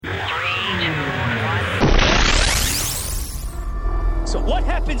What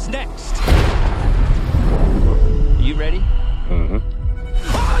happens next? You ready? Mm-hmm.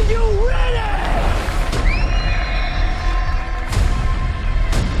 Are you ready?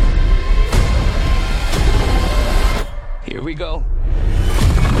 Here we go.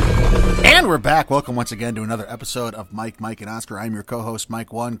 And we're back. Welcome once again to another episode of Mike, and Oscar. I'm your co-host,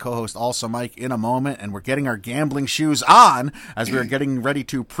 Mike One, co-host also Mike in a moment, and we're getting our gambling shoes on as we're getting ready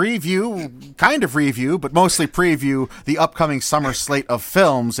to kind of review, but mostly preview the upcoming summer slate of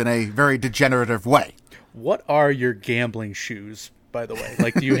films in a very degenerative way. What are your gambling shoes, by the way?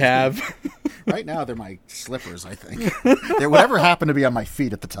 Like, do you have... Right now, they're my slippers, I think. They're whatever happened to be on my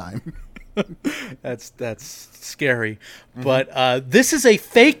feet at the time. That's scary. Mm-hmm. But this is a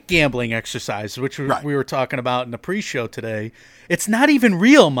fake gambling exercise, which we were talking about in the pre-show today. It's not even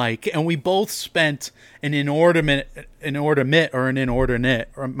real, Mike, and we both spent an inordinate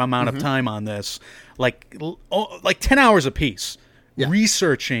amount of time on this, like 10 hours apiece,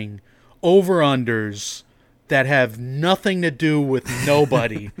 researching over-unders that have nothing to do with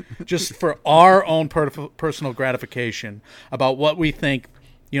nobody, just for our own personal gratification about what we think,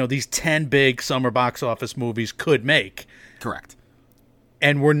 these 10 big summer box office movies could make. Correct.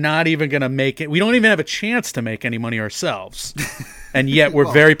 And we're not even going to make it. We don't even have a chance to make any money ourselves. And yet we're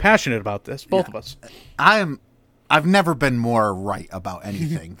very passionate about this, both of us. I've never been more right about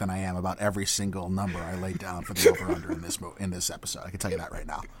anything than I am about every single number I laid down for the over-under in this episode. I can tell you that right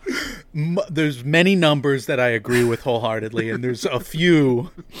now. There's many numbers that I agree with wholeheartedly, and there's a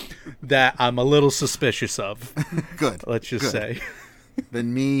few that I'm a little suspicious of. Good. Let's just say.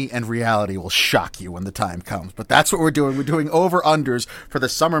 Then me and reality will shock you when the time comes. But that's what we're doing. We're doing over-unders for the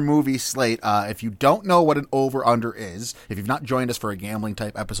summer movie slate. If you don't know what an over-under is, if you've not joined us for a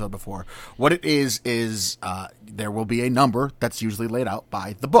gambling-type episode before, what it is there will be a number that's usually laid out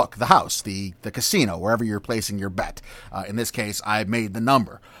by the book, the house, the casino, wherever you're placing your bet. In this case, I made the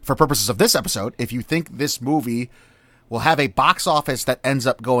number. For purposes of this episode, if you think this movie will have a box office that ends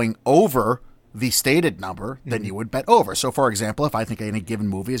up going over the stated number, then you would bet over. So, for example, if I think any given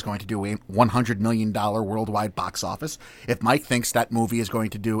movie is going to do a $100 million worldwide box office, if Mike thinks that movie is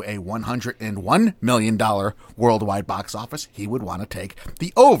going to do a $101 million worldwide box office, he would want to take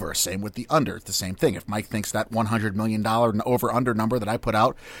the over. Same with the under. It's the same thing. If Mike thinks that $100 million over-under number that I put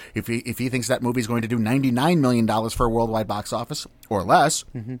out, if he thinks that movie is going to do $99 million for a worldwide box office or less,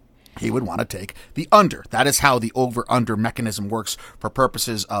 he would want to take the under. That is how the over-under mechanism works for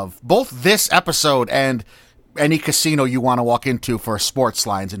purposes of both this episode and any casino you want to walk into for sports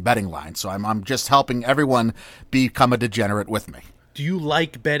lines and betting lines. So I'm just helping everyone become a degenerate with me. Do you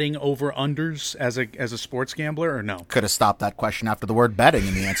like betting over-unders as a sports gambler or no? Could have stopped that question after the word betting,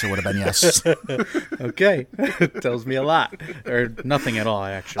 and the answer would have been yes. Okay. Tells me a lot. Or nothing at all,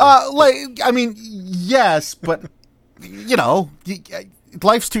 actually. Yes, but,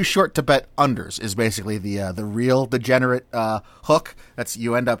 life's too short to bet unders is basically the real degenerate hook. That's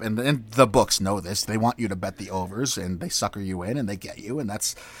you end up, and the books know this. They want you to bet the overs, and they sucker you in, and they get you, and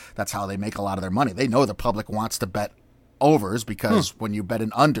that's how they make a lot of their money. They know the public wants to bet overs because when you bet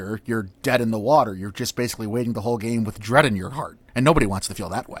an under, you're dead in the water. You're just basically waiting the whole game with dread in your heart, and nobody wants to feel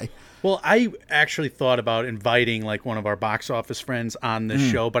that way. Well, I actually thought about inviting like one of our box office friends on this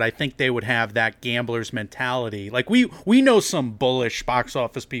show, but I think they would have that gambler's mentality. Like we know some bullish box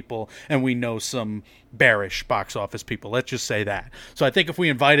office people and we know some bearish box office people. Let's just say that. So I think if we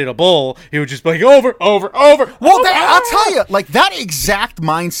invited a bull, he would just be like, over. Well, I'll tell you, like that exact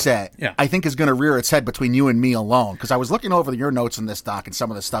mindset, I think is going to rear its head between you and me alone. Because I was looking over your notes in this doc and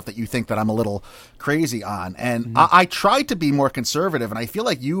some of the stuff that you think that I'm a little crazy on. And I tried to be more conservative, and I feel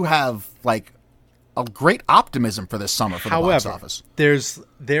like you have like a great optimism for this summer for the box office. There's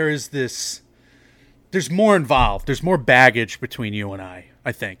more involved. There's more baggage between you and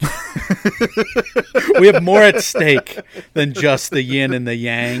I think. We have more at stake than just the yin and the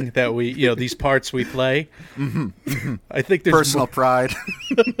yang that these parts we play. I think there's personal pride.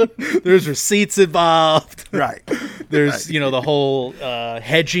 There's receipts involved. Right. There's, the whole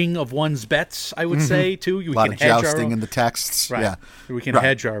hedging of one's bets, I would say, too. A lot of jousting in the texts. Right. Yeah. We can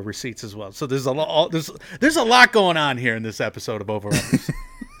hedge our receipts as well. So there's a lot going on here in this episode of Over-Unders.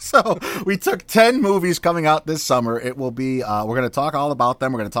 So we took 10 movies coming out this summer. It will be, we're going to talk all about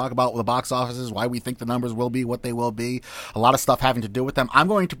them. We're going to talk about the box offices, why we think the numbers will be what they will be, a lot of stuff having to do with them. I'm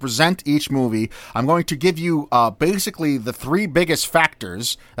going to present each movie. I'm going to give you basically the three biggest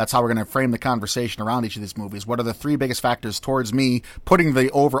factors. That's how we're going to frame the conversation around each of these movies. What are the three biggest factors towards me putting the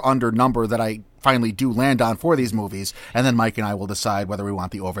over-under number that I finally do land on for these movies, and then Mike and I will decide whether we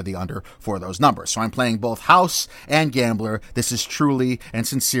want the over, the under for those numbers. So I'm playing both house and gambler. This is truly and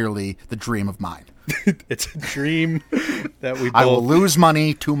sincerely the dream of mine. It's a dream that we both... I will lose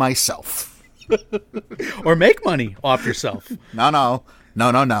money to myself. Or make money off yourself. No.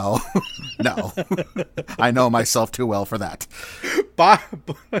 No. I know myself too well for that.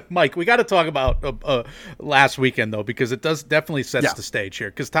 Mike, we got to talk about last weekend, though, because it does definitely sets the stage here.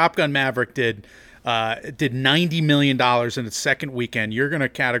 Because Top Gun Maverick did $90 million in its second weekend. You're going to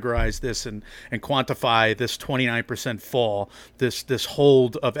categorize this and quantify this 29% fall, this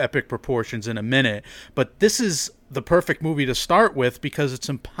hold of epic proportions in a minute. But this is the perfect movie to start with because it's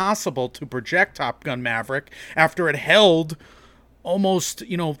impossible to project Top Gun Maverick after it held almost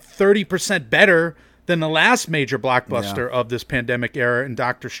 30% better than the last major blockbuster of this pandemic era in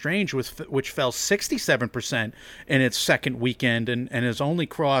Doctor Strange, which fell 67% in its second weekend and has only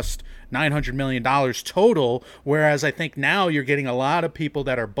crossed $900 million total, whereas I think now you're getting a lot of people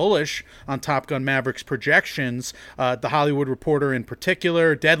that are bullish on Top Gun Maverick's projections. The Hollywood Reporter in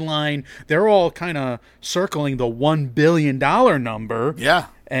particular, Deadline, they're all kind of circling the $1 billion number. Yeah.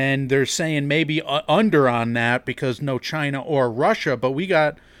 And they're saying maybe under on that because no China or Russia, but we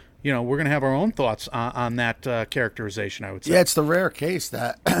got... we're going to have our own thoughts on that characterization, I would say. Yeah, it's the rare case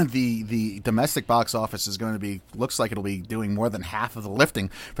that the domestic box office is going to looks like it'll be doing more than half of the lifting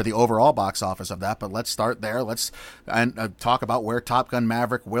for the overall box office of that. But let's start there. Let's talk about where Top Gun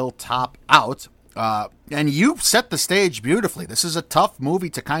Maverick will top out. And you set the stage beautifully. This is a tough movie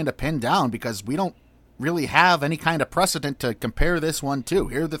to kind of pin down because we don't really have any kind of precedent to compare this one to.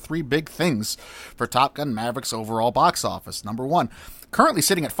 Here are the three big things for Top Gun Maverick's overall box office. Number one, currently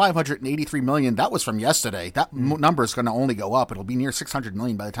sitting at $583 million. That was from yesterday. That number is going to only go up. It'll be near $600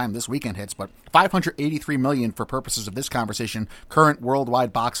 million by the time this weekend hits, but $583 million for purposes of this conversation, current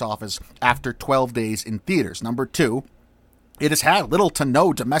worldwide box office after 12 days in theaters. Number two, it has had little to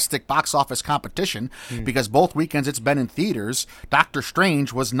no domestic box office competition because both weekends it's been in theaters. Doctor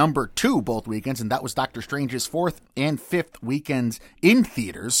Strange was number 2 both weekends, and that was Doctor Strange's 4th and 5th weekends in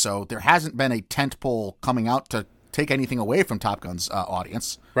theaters. So there hasn't been a tentpole coming out to take anything away from Top Gun's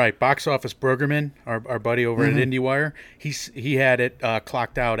audience. Right. Box Office Brueggemann, our buddy over at IndieWire, he had it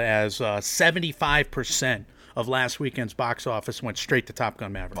clocked out as 75% of last weekend's box office went straight to Top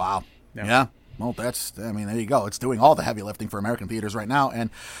Gun Maverick. Wow. Yeah. Well, there you go. It's doing all the heavy lifting for American theaters right now.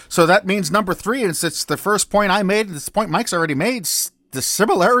 And so that means number 3, and it's the first point I made, this point Mike's already made, the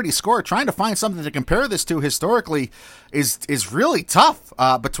similarity score, trying to find something to compare this to historically is really tough.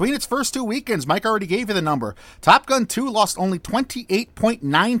 Between its first 2 weekends, Mike already gave you the number. Top Gun 2 lost only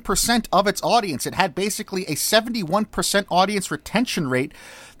 28.9% of its audience. It had basically a 71% audience retention rate.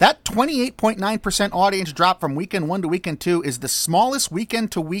 That 28.9% audience drop from weekend 1 to weekend 2 is the smallest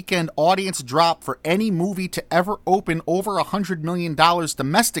weekend-to-weekend audience drop for any movie to ever open over $100 million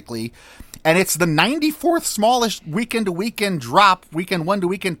domestically. And it's the 94th smallest weekend-to-weekend drop, weekend 1 to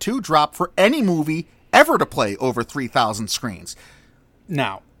weekend 2 drop for any movie ever to play over 3,000 screens.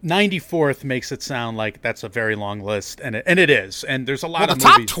 Now, 94th makes it sound like that's a very long list, and it is. And there's a lot of movies.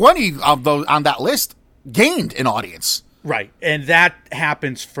 The top 20 of those on that list gained in audience. Right, and that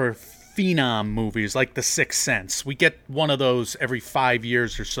happens for phenom movies like The Sixth Sense. We get one of those every 5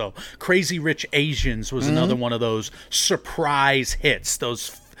 years or so. Crazy Rich Asians was another one of those surprise hits,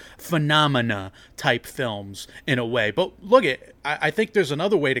 those phenomena type films in a way. But look, I think there's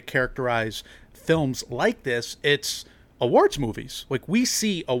another way to characterize films like this. It's awards movies. Like, we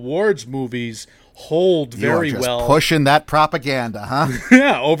see awards movies hold very well. Pushing that propaganda, huh?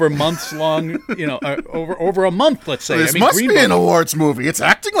 Yeah, over months long, over a month, let's say. This must be an awards movie. It's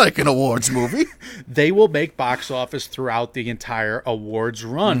acting like an awards movie. They will make box office throughout the entire awards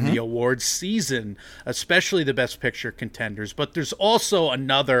run, the awards season, especially the Best Picture contenders. But there's also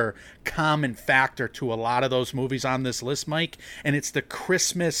another common factor to a lot of those movies on this list, Mike, and it's the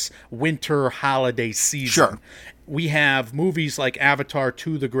Christmas, winter, holiday season. Sure. We have movies like Avatar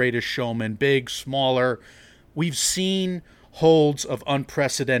 2, The Greatest Showman, big, smaller. We've seen holds of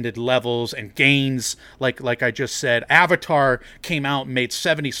unprecedented levels and gains. Like I just said, Avatar came out and made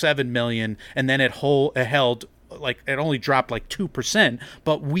 $77 million, and then it held, like, it only dropped like 2%.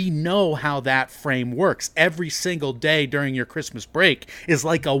 But we know how that frame works. Every single day during your Christmas break is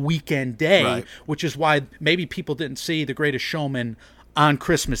like a weekend day, right, which is why maybe people didn't see The Greatest Showman on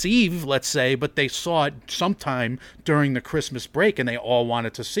Christmas Eve, let's say, but they saw it sometime during the Christmas break and they all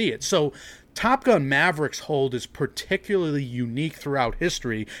wanted to see it. So Top Gun Maverick's hold is particularly unique throughout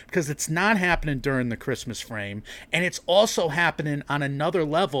history because it's not happening during the Christmas frame, and it's also happening on another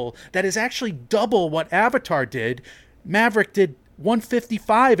level that is actually double what Avatar did. Maverick did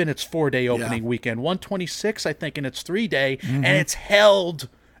 155 in its 4-day opening weekend, 126, I think, in its 3-day, and it's held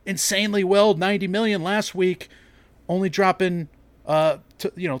insanely well, $90 million last week, only dropping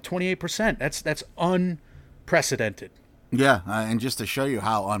 28%. That's unprecedented. Yeah, and just to show you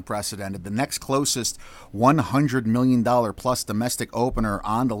how unprecedented, the next closest $100 million plus domestic opener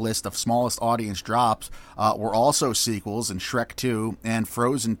on the list of smallest audience drops were also sequels in Shrek 2 and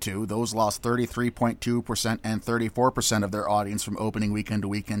Frozen 2. Those lost 33.2% and 34% of their audience from opening weekend to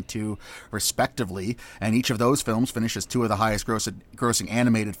weekend 2, respectively. And each of those films finished as two of the highest grossing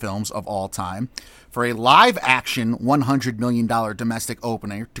animated films of all time. For a live-action $100 million domestic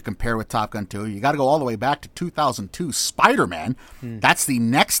opener to compare with Top Gun 2, you got to go all the way back to 2002 Spider-Man. That's the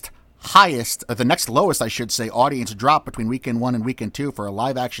next highest, or the next lowest, I should say, audience drop between weekend 1 and weekend 2 for a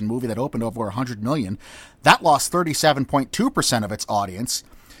live-action movie that opened over 100 million. That lost 37.2% of its audience.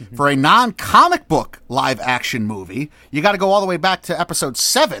 For a non-comic book live-action movie, you got to go all the way back to episode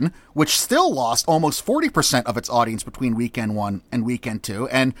 7, which still lost almost 40% of its audience between weekend 1 and weekend 2.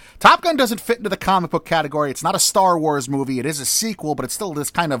 And Top Gun doesn't fit into the comic book category. It's not a Star Wars movie. It is a sequel, but it's still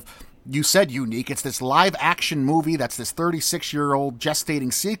this kind of, you said, unique. It's this live-action movie that's this 36-year-old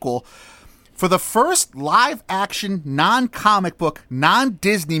gestating sequel. For the first live-action, non-comic book,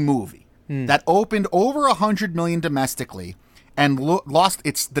 non-Disney movie that opened over 100 million domestically, and lost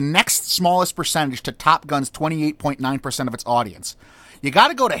the next smallest percentage to Top Gun's 28.9% of its audience. You got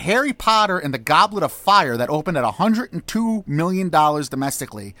to go to Harry Potter and the Goblet of Fire that opened at $102 million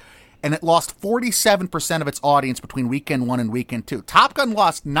domestically, and it lost 47% of its audience between weekend 1 and weekend 2. Top Gun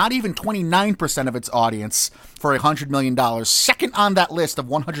lost not even 29% of its audience for $100 million. Second on that list of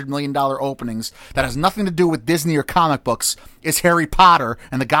 $100 million openings that has nothing to do with Disney or comic books is Harry Potter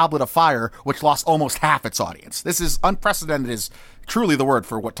and the Goblet of Fire, which lost almost half its audience. This is unprecedented, is truly the word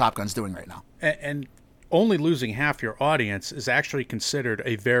for what Top Gun's doing right now. And only losing half your audience is actually considered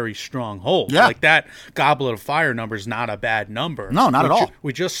a very strong hold. Yeah. Like that Goblet of Fire number is not a bad number. No, not at all.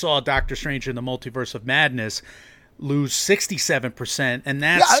 We just saw Doctor Strange in the Multiverse of Madness lose 67%, and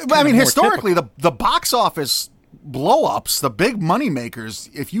that's historically, the box office blow-ups, the big money makers,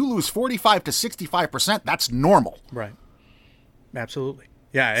 if you lose 45 to 65%, that's normal. Right. Absolutely.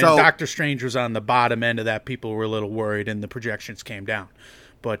 Yeah, and So- Doctor Strange was on the bottom end of that. People were a little worried, and the projections came down.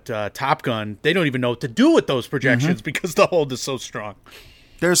 But Top Gun, they don't even know what to do with those projections because the hold is so strong.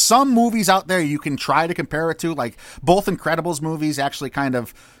 There's some movies out there you can try to compare it to, like both Incredibles movies actually kind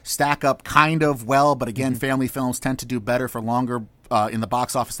of stack up kind of well, but again, family films tend to do better for longer in the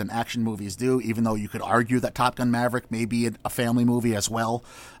box office than action movies do, even though you could argue that Top Gun Maverick may be a family movie as well,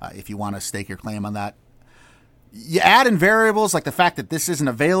 if you want to stake your claim on that. You add in variables like the fact that this isn't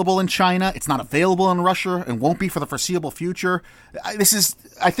available in China, it's not available in Russia, and won't be for the foreseeable future. This is,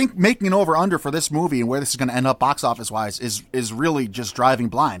 I think, making an over-under for this movie and where this is going to end up box office-wise is really just driving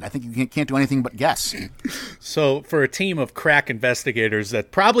blind. I think you can't do anything but guess. So for a team of crack investigators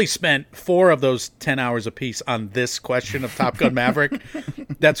that probably spent 4 of those 10 hours apiece on this question of Top Gun Maverick,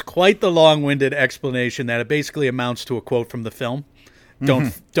 that's quite the long-winded explanation that it basically amounts to a quote from the film.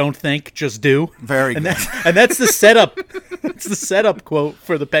 Don't think, just do. Very good. That's the setup. It's the setup quote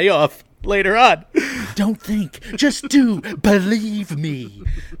for the payoff later on. Don't think, just do. Believe me.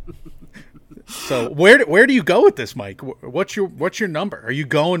 So where do you go with this, Mike? What's your number? Are you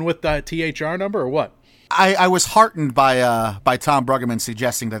going with the THR number or what? I was heartened by Tom Bruggeman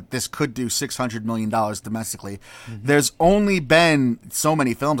suggesting that this could do $600 million domestically. There's only been so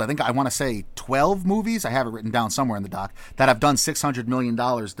many films, I think I want to say 12 movies, I have it written down somewhere in the doc, that have done $600 million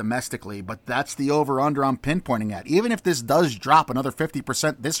domestically, but that's the over-under I'm pinpointing at. Even if this does drop another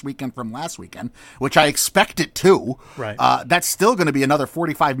 50% this weekend from last weekend, which I expect it to, right. That's still going to be another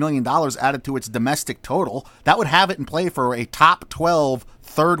 $45 million added to its domestic total. That would have it in play for a top 12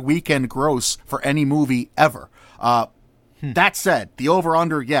 third weekend gross for any movie ever. That said, the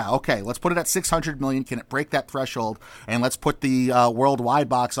over-under, let's put it at $600 million. Can it break that threshold? And let's put the worldwide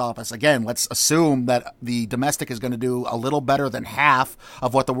box office. Again, let's assume that the domestic is going to do a little better than half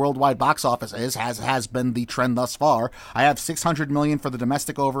of what the worldwide box office is, has been the trend thus far. I have $600 million for the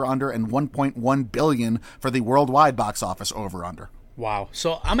domestic over-under and $1.1 billion for the worldwide box office over-under. Wow.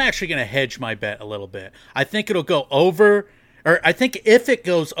 So I'm actually going to hedge my bet a little bit. I think it'll go over... Or I think if it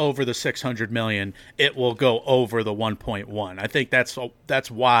goes over the 600 million, it will go over the 1.1. I think that's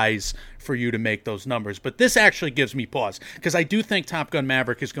wise for you to make those numbers. But this actually gives me pause because I do think Top Gun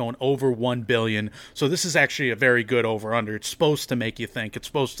Maverick is going over 1 billion. So this is actually a very good over-under. It's supposed to make you think. It's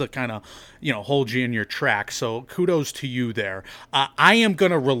supposed to kind of, hold you in your track. So kudos to you there. I am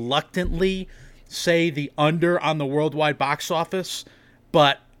going to reluctantly say the under on the worldwide box office,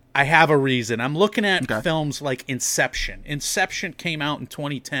 but I have a reason. I'm looking at Okay. films like Inception. Inception came out in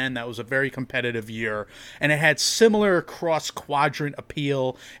 2010. That was a very competitive year, and it had similar cross-quadrant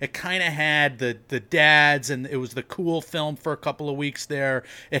appeal. It kind of had the dads, and it was the cool film for a couple of weeks there.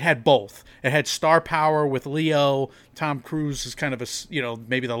 It had both. It had star power with Leo. Tom Cruise is kind of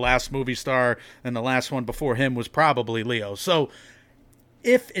maybe the last movie star, and the last one before him was probably Leo. So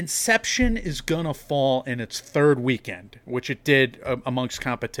if Inception is going to fall in its third weekend, which it did amongst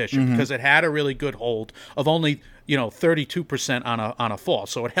competition, because it had a really good hold of only 32% on a fall,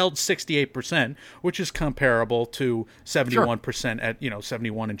 so it held 68%, which is comparable to 71% at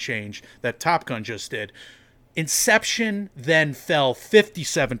 71 and change that Top Gun just did. Inception then fell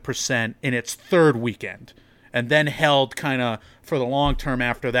 57% in its third weekend, and then held kind of for the long term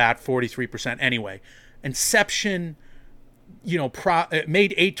after that 43%. Anyway, Inception, it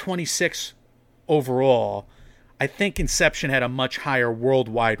made 826 overall. I think Inception had a much higher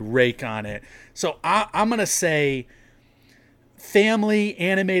worldwide rake on it. So I'm going to say family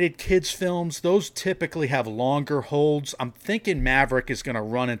animated kids films, those typically have longer holds. I'm thinking Maverick is going to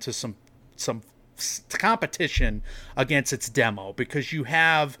run into some competition against its demo, because you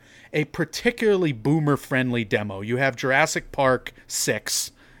have a particularly boomer-friendly demo. You have Jurassic Park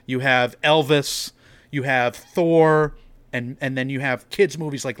 6, you have Elvis, you have Thor, and then you have kids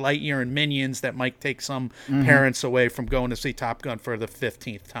movies like Lightyear and Minions that might take some parents away from going to see Top Gun for the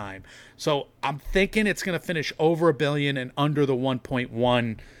 15th time. So I'm thinking it's going to finish over $1 billion and under the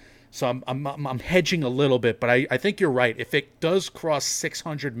 1.1. So I'm hedging a little bit, but I think you're right. If it does cross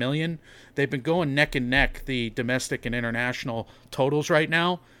 600 million, they've been going neck and neck, the domestic and international totals right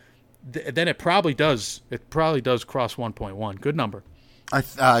now. Then it probably does. It probably does cross 1.1. Good number.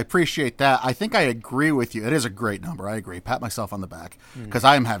 I appreciate that. I think I agree with you. It is a great number. I agree. Pat myself on the back, because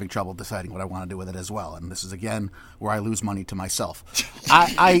I am having trouble deciding what I want to do with it as well. And this is, again, where I lose money to myself.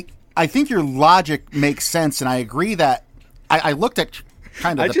 I think your logic makes sense, and I agree that I looked at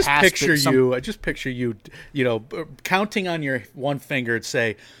kind of I the just past. picture you, counting on your one finger and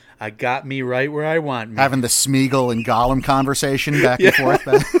say, I got me right where I want me. Having the Smeagol and Gollum conversation back and forth.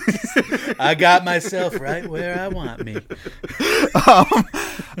 I got myself right where I want me.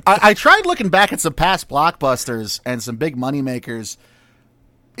 I tried looking back at some past blockbusters and some big money makers.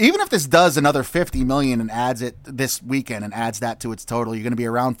 Even if this does another 50 million and adds it this weekend and adds that to its total, you're going to be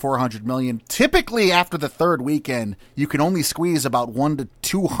around 400 million. Typically, after the third weekend, you can only squeeze about 1 to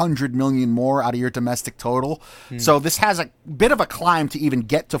 200 million more out of your domestic total. So this has a bit of a climb to even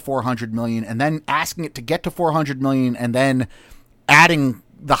get to 400 million, and then asking it to get to 400 million and then adding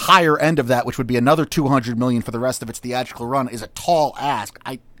the higher end of that, which would be another 200 million for the rest of its theatrical run, is a tall ask.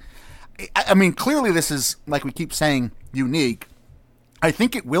 I mean, clearly this is, like we keep saying, unique. I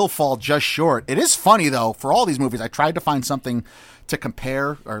think it will fall just short. It is funny, though, for all these movies, I tried to find something to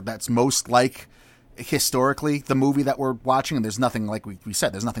compare, or that's most like historically the movie that we're watching, and there's nothing, like we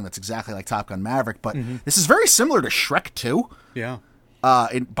said, there's nothing that's exactly like Top Gun Maverick, but this is very similar to Shrek 2. Yeah.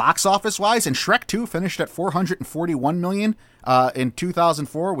 In box office wise, and Shrek 2 finished at 441 million in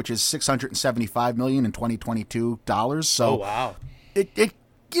 2004, which is 675 million in 2022 dollars. So wow. It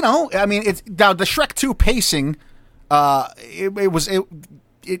I mean, it's now the Shrek 2 pacing.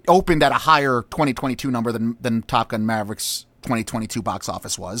 It opened at a higher 2022 number than Top Gun Maverick's 2022 box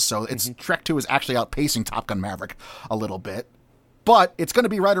office was. So it's Shrek 2 is actually outpacing Top Gun Maverick a little bit. But it's going to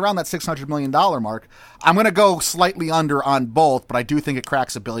be right around that $600 million mark. I'm going to go slightly under on both, but I do think it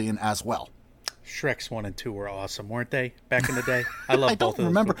cracks $1 billion as well. Shrek's 1 and 2 were awesome, weren't they? Back in the day, I love both of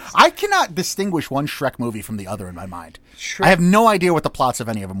them. I don't remember. I cannot distinguish one Shrek movie from the other in my mind. Shrek, I have no idea what the plots of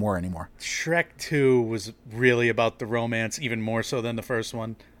any of them were anymore. Shrek 2 was really about the romance, even more so than the first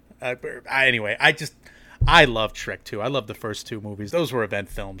one. Anyway, I loved Shrek 2. I loved the first two movies. Those were event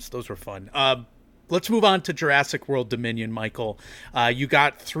films. Those were fun. Let's move on to Jurassic World Dominion, Michael. You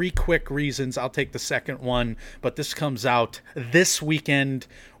got 3 quick reasons. I'll take the second one, but this comes out this weekend.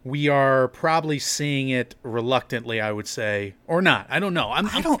 We are probably seeing it reluctantly, I would say, or not. I don't know.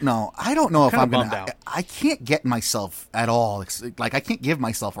 I don't know. I don't know if I'm bummed going to. out. I can't get myself at all. Like, I can't give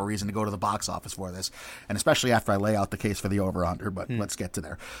myself a reason to go to the box office for this, and especially after I lay out the case for the over/under. But let's get to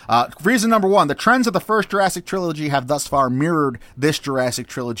there. Reason number 1: the trends of the first Jurassic trilogy have thus far mirrored this Jurassic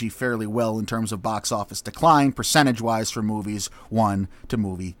trilogy fairly well in terms of box office decline, percentage-wise, from movies 1 to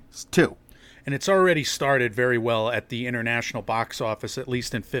movies 2. And it's already started very well at the international box office, at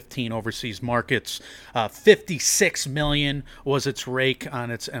least in 15 overseas markets. 56 million was its rake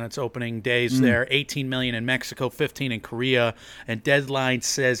on its opening days there. 18 million in Mexico, 15 in Korea. And Deadline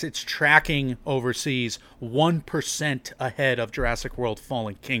says it's tracking overseas 1% ahead of Jurassic World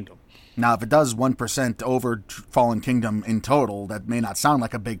Fallen Kingdom. Now, if it does 1% over Fallen Kingdom in total, that may not sound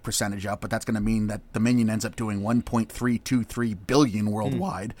like a big percentage up, but that's going to mean that Dominion ends up doing 1.323 billion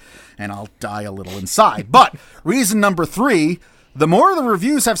worldwide, and I'll die a little inside. But reason number 3, the more the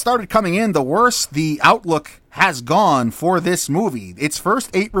reviews have started coming in, the worse the outlook has gone for this movie. Its first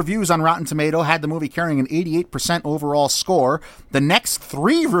 8 reviews on Rotten Tomato had the movie carrying an 88% overall score. The next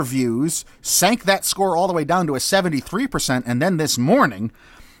 3 reviews sank that score all the way down to a 73%, and then this morning,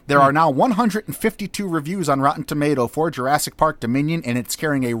 there are now 152 reviews on Rotten Tomato for Jurassic Park Dominion, and it's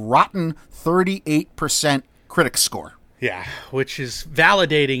carrying a rotten 38% critic score. Yeah, which is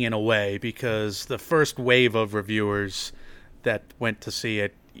validating in a way, because the first wave of reviewers that went to see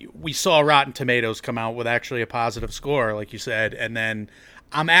it, we saw Rotten Tomatoes come out with actually a positive score, like you said, and then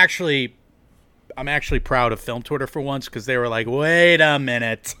I'm actually proud of Film Twitter for once, because they were like, wait a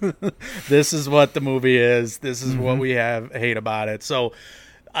minute, this is what the movie is, this is what we hate about it. So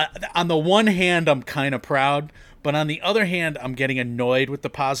on the one hand, I'm kind of proud, but on the other hand, I'm getting annoyed with the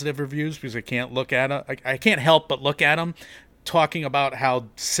positive reviews, because I can't look at it. I can't help but look at them, talking about how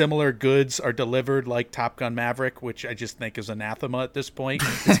similar goods are delivered, like Top Gun Maverick, which I just think is anathema at this point.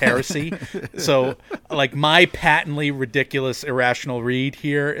 It's heresy. So, like, my patently ridiculous, irrational read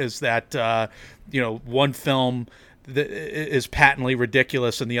here is that, one film is patently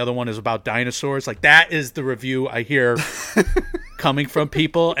ridiculous and the other one is about dinosaurs. Like, that is the review I hear coming from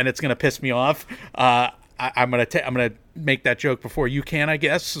people, and it's going to piss me off. I'm gonna make that joke before you can, I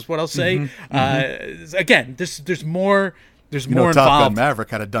guess, is what I'll say. Again, there's more. There's more involved. Top Gun Maverick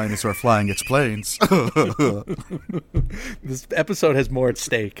had a dinosaur flying its planes. This episode has more at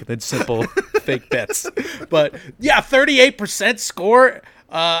stake than simple fake bets. But yeah, 38% score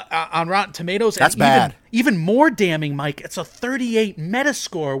on Rotten Tomatoes. That's bad. Even more damning, Mike, it's a 38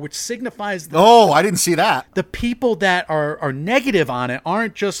 Metascore, which signifies that I didn't see that. The people that are negative on it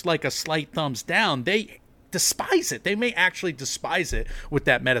aren't just like a slight thumbs down. They despise it. They may actually despise it with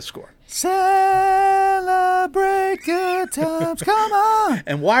that Metascore. Celebrate good times, come on.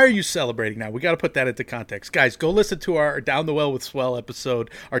 And why are you celebrating now? We got to put that into context. Guys, go listen to our Down the Well with Swell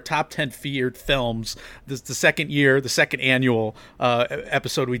episode, our top 10 feared films. This is the second annual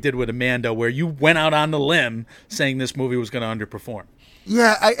episode we did with Amanda, where you went out on the limb saying this movie was going to underperform.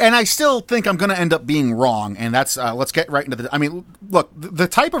 Yeah, I still think I'm going to end up being wrong, and that's let's get right into look, the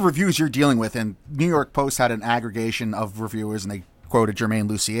type of reviews you're dealing with, and New York Post had an aggregation of reviewers, and they quoted Germaine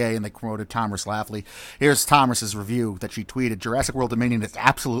Lucier, and they quoted Thomas Lafley. Here's Thomas's review that she tweeted. Jurassic World Dominion is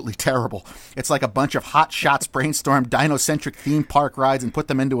absolutely terrible. It's like a bunch of hot shots brainstormed dino-centric theme park rides and put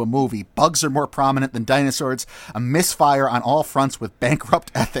them into a movie. Bugs are more prominent than dinosaurs. A misfire on all fronts with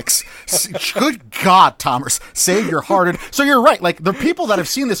bankrupt ethics. Good God, Thomas. Save your hearted. So you're right. Like, the people that have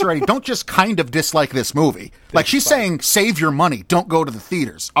seen this already don't just kind of dislike this movie. Like, she's saying, save your money. Don't go to the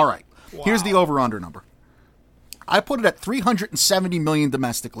theaters. All right. Wow. Here's the over-under number. I put it at 370 million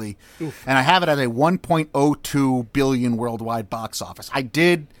domestically, and I have it at a 1.02 billion worldwide box office. I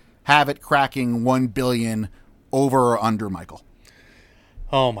did have it cracking 1 billion over or under, Michael.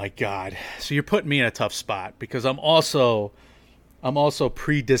 Oh my God. So you're putting me in a tough spot, because I'm also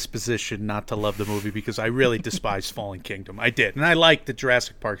predispositioned not to love the movie, because I really despise Fallen Kingdom. I did. And I like the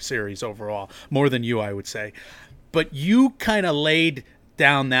Jurassic Park series overall, more than you, I would say. But you kind of laid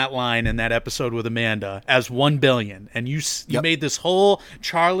down that line in that episode with Amanda as 1 billion, and you made this whole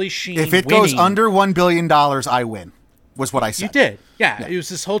Charlie Sheen if it goes under $1 billion, I win, was what I said. You did. Yeah. It was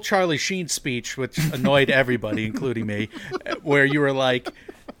this whole Charlie Sheen speech, which annoyed everybody, including me, where you were like,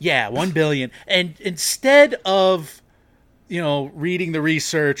 yeah, 1 billion. And instead of, reading the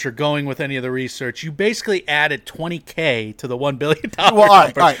research or going with any of the research, you basically added $20K to the $1 billion number. All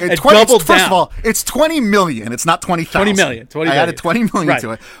right. First of all, it's 20 million. It's not 20,000. 20 million. I added 20 million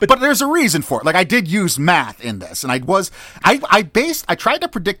to it. But there's a reason for it. Like, I did use math in this, and I tried to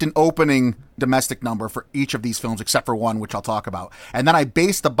predict an opening domestic number for each of these films, except for one, which I'll talk about. And then I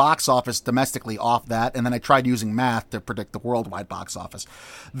based the box office domestically off that, and then I tried using math to predict the worldwide box office.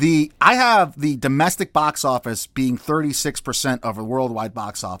 I have the domestic box office being 36% of the worldwide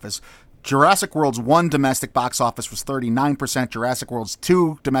box office. Jurassic World's 1 domestic box office was 39%. Jurassic World's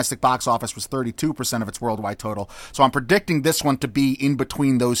 2 domestic box office was 32% of its worldwide total. So I'm predicting this one to be in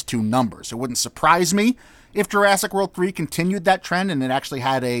between those two numbers. It wouldn't surprise me if Jurassic World 3 continued that trend and it actually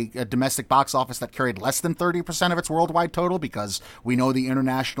had a domestic box office that carried less than 30% of its worldwide total, because we know the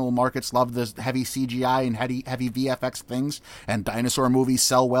international markets love the heavy CGI and heavy VFX things, and dinosaur movies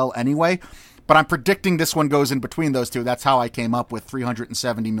sell well anyway. But I'm predicting this one goes in between those two. That's how I came up with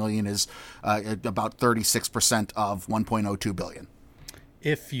 370 million is about 36% of 1.02 billion.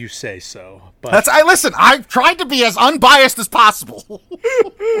 If you say so. But Listen, I've tried to be as unbiased as possible.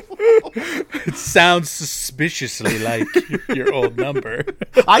 it sounds suspiciously like your old number.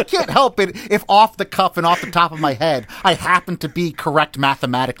 I can't help it if off the cuff and off the top of my head, I happen to be correct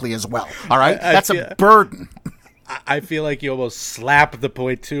mathematically as well. All right? That's a burden. I feel like you almost slapped the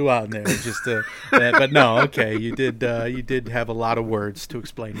 .2 on there just to, but no, okay, you did have a lot of words to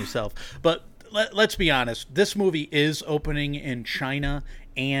explain yourself. But let's be honest, this movie is opening in China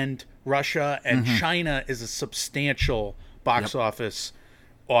and Russia, and China is a substantial box office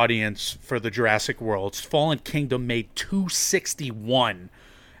audience for the Jurassic World. Fallen Kingdom made $261.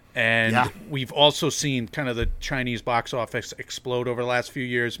 And we've also seen kind of the Chinese box office explode over the last few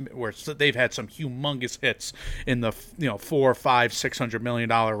years, where they've had some humongous hits in the $400, $500, $600 million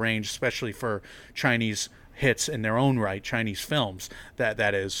range, especially for Chinese hits in their own right, Chinese films.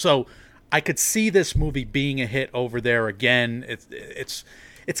 That is. So I could see this movie being a hit over there again. It's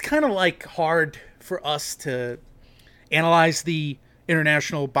kind of like hard for us to analyze the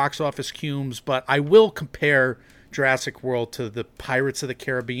international box office cumes, but I will compare Jurassic World to the Pirates of the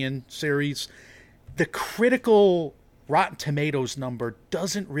Caribbean series. The critical Rotten Tomatoes number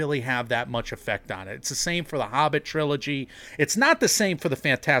doesn't really have that much effect on it. It's the same for the Hobbit trilogy. It's not the same for the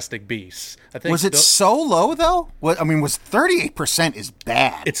Fantastic Beasts. I think was it so low though? Was 38% is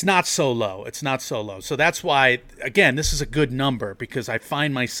bad. It's not so low. It's not so low. So that's why, again, this is a good number, because I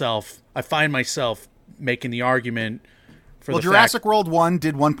find myself making the argument. Jurassic World 1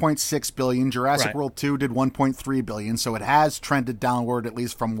 did $1.6 billion. Jurassic World 2 did $1.3 billion. So it has trended downward, at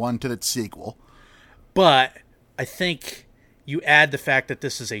least from 1 to its sequel. But I think you add the fact that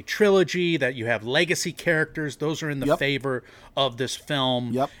this is a trilogy, that you have legacy characters. Those are in the favor of this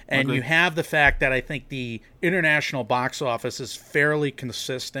film. And you have the fact that I think the international box office is fairly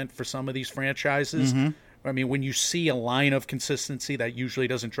consistent for some of these franchises. I mean, when you see a line of consistency, that usually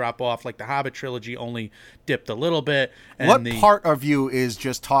doesn't drop off. Like the Hobbit trilogy only dipped a little bit. And what part of you is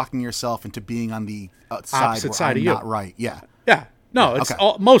just talking yourself into being on the opposite side of you? Not right. Yeah. Yeah. No, it's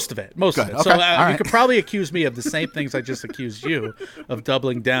most of it. Most of it. Okay. So you could probably accuse me of the same things I just accused you of,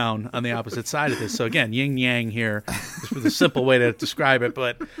 doubling down on the opposite side of this. So again, yin yang here is the simple way to describe it.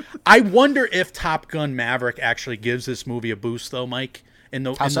 But I wonder if Top Gun Maverick actually gives this movie a boost, though, Mike, in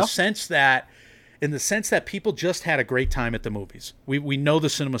the sense that people just had a great time at the movies. We know the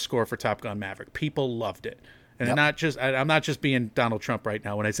cinema score for Top Gun Maverick. People loved it. And I'm not just being Donald Trump right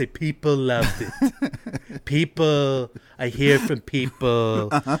now when I say people loved it. People, I hear from people.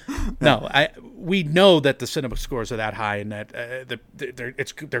 No, we know that the cinema scores are that high, and that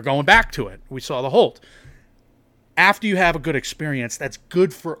they're going back to it. We saw The Holt. After you have a good experience, that's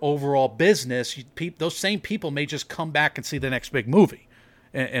good for overall business. Those same people may just come back and see the next big movie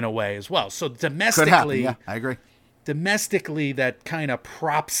in a way as well. So domestically, could happen. Yeah, I agree. Domestically, that kind of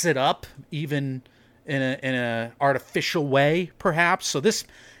props it up, even in a artificial way, perhaps. So this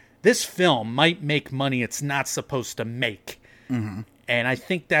film might make money it's not supposed to make. And I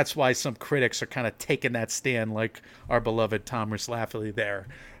think that's why some critics are kind of taking that stand, like our beloved Tom Rislafley there,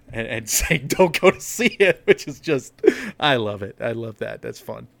 and saying don't go to see it, which is just, I love it. I love that. That's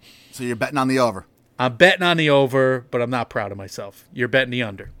fun. So you're betting on the over? I'm betting on the over, but I'm not proud of myself. You're betting the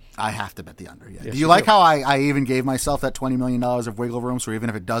under. I have to bet the under, yeah. Yes, do you like how I even gave myself that $20 million of wiggle room, so even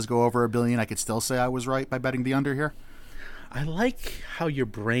if it does go over $1 billion, I could still say I was right by betting the under here? I like how your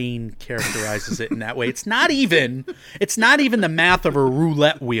brain characterizes it in that way. It's not even the math of a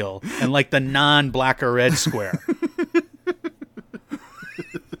roulette wheel and like the non-black or red square.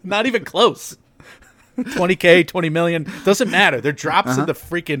 Not even close. 20K, 20 million, doesn't matter. They're drops in the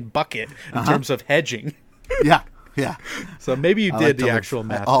freaking bucket in terms of hedging. Yeah. So maybe you did the actual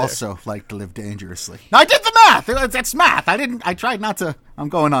math. I also like to live dangerously. No, I did the math. That's math. I tried not to. I'm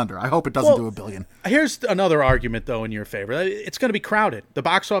going under. I hope it doesn't do $1 billion. Here's another argument, though, in your favor. It's going to be crowded. The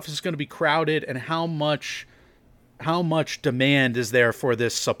box office is going to be crowded, and how much demand is there for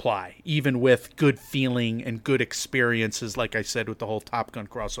this supply, even with good feeling and good experiences, like I said, with the whole Top Gun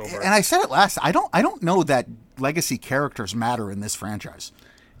crossover. And I said it last. I don't know that legacy characters matter in this franchise.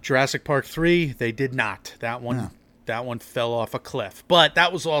 Jurassic Park 3, they did not. That one fell off a cliff. But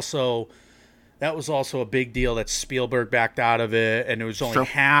that was also a big deal that Spielberg backed out of it, and it was only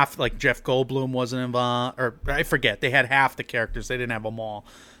half. Like Jeff Goldblum wasn't involved, or I forget. They had half the characters. They didn't have them all.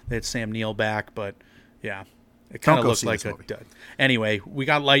 They had Sam Neill back, but yeah, it kind of looked like a dud. Anyway, we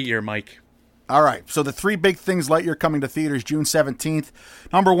got Lightyear, Mike. All right, so the three big things Lightyear coming to theaters June 17th.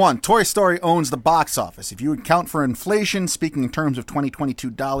 Number one, Toy Story owns the box office. If you account for inflation, speaking in terms of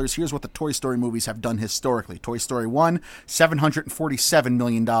 2022 dollars, here's what the Toy Story movies have done historically. Toy Story 1, $747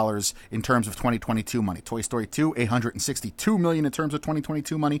 million in terms of 2022 money. Toy Story 2, $862 million in terms of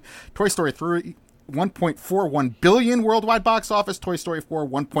 2022 money. Toy Story 3, $1.41 billion worldwide box office. Toy Story 4,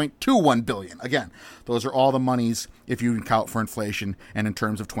 $1.21 billion. Again, those are all the monies if you account for inflation and in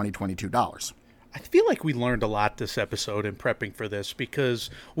terms of 2022 dollars. I feel like we learned a lot this episode in prepping for this because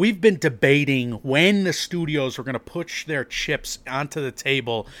we've been debating when the studios were going to push their chips onto the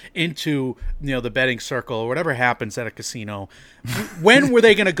table into, the betting circle or whatever happens at a casino. When were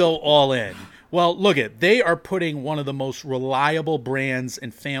they going to go all in? Well, look they are putting one of the most reliable brands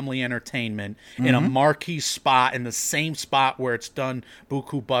in family entertainment in a marquee spot, in the same spot where it's done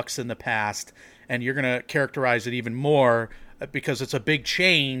buku bucks in the past. And you're going to characterize it even more because it's a big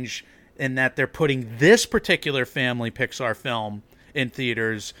change in that they're putting this particular family Pixar film in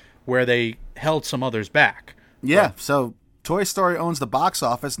theaters where they held some others back. Yeah, so Toy Story owns the box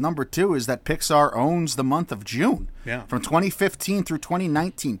office. Number two is that Pixar owns the month of June. Yeah. From 2015 through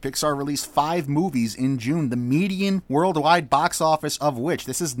 2019, Pixar released 5 movies in June. The median worldwide box office of which,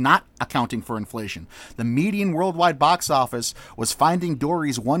 this is not accounting for inflation, the median worldwide box office was Finding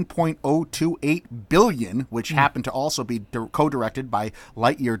Dory's $1.028 billion, which happened to also be co-directed by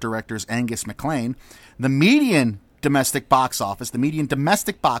Lightyear directors Angus MacLane. The median domestic box office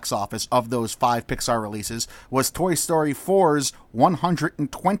of those 5 Pixar releases was Toy Story 4's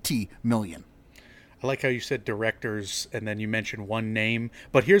 $120 million. I like how you said directors and then you mentioned one name.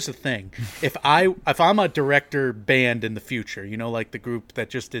 But here's the thing. If I'm a director band in the future, like the group that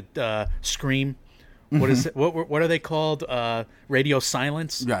just did Scream, what is it? What are they called? Radio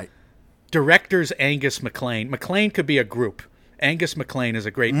Silence? Right. Directors Angus MacLane. MacLane could be a group. Angus MacLane is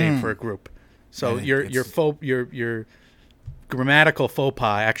a great name for a group. So your grammatical faux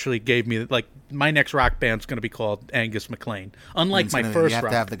pas actually gave me my next rock band's going to be called Angus MacLane. Unlike my first rock. You have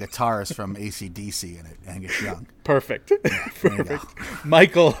rock. to have the guitarist from AC/DC in it, Angus Young. Perfect. Perfect.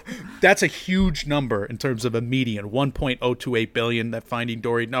 Michael, that's a huge number in terms of a median, $1.028 billion, that Finding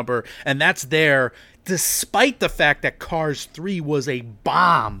Dory number. And that's there despite the fact that Cars 3 was a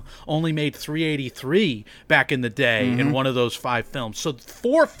bomb, only made $383 back in the day in one of those 5 films. So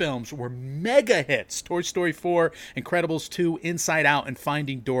 4 films were mega hits. Toy Story 4, Incredibles 2, Inside Out, and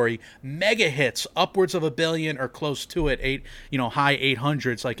Finding Dory. Mega hits, upwards of $1 billion or close to it, high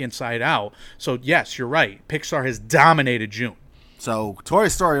 800s like Inside Out. So yes, you're right. Pixar has dominated June. So Toy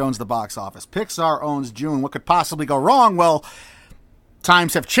Story owns the box office. Pixar owns June. What could possibly go wrong? Well,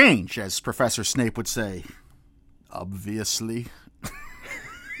 times have changed, as Professor Snape would say. Obviously.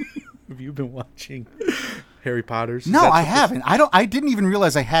 Have you been watching Harry Potter's? No, I haven't. I didn't even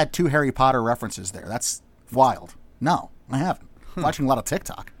realize I had 2 Harry Potter references there. That's wild. No, I haven't. Watching a lot of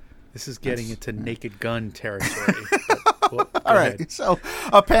TikTok. This is getting into Naked Gun territory. All right, so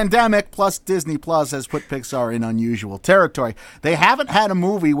a pandemic plus Disney Plus has put Pixar in unusual territory. They haven't had a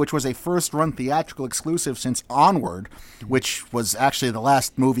movie which was a first-run theatrical exclusive since Onward, which was actually the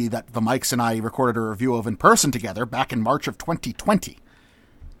last movie that the Mikes and I recorded a review of in person together back in March of 2020.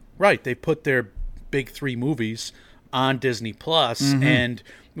 Right, they put their big 3 movies on Disney Plus, and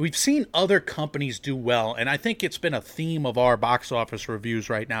we've seen other companies do well, and I think it's been a theme of our box office reviews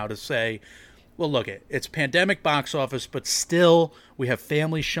right now to say, well, look, it's pandemic box office, but still we have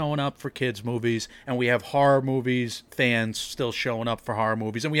families showing up for kids' movies, and we have horror movies fans still showing up for horror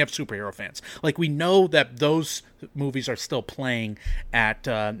movies, and we have superhero fans. We know that those movies are still playing at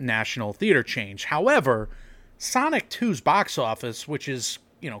national theater chains. However, Sonic 2's box office, which is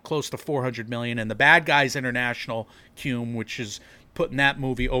close to $400 million, and The Bad Guys International, Cume, which is putting that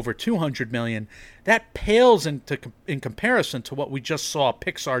movie over $200 million, that pales in comparison to what we just saw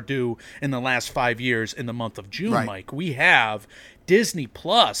Pixar do in the last 5 years in the month of June, right. Mike. We have Disney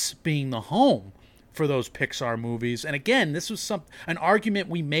Plus being the home for those Pixar movies. And again, this was an argument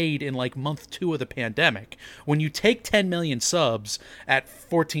we made in month 2 of the pandemic. When you take 10 million subs at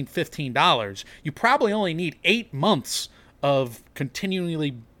 $14, $15, you probably only need 8 months of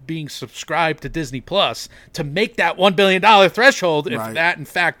continually being subscribed to Disney Plus to make that $1 billion threshold if that in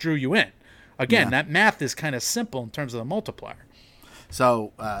fact drew you in. Again, that math is kind of simple in terms of the multiplier.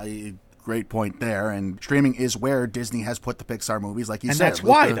 So, great point there. And streaming is where Disney has put the Pixar movies, like you said. And that's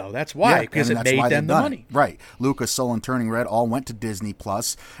why, though. That's why, because it made them the money. Right. Lucas, Soul, and Turning Red all went to Disney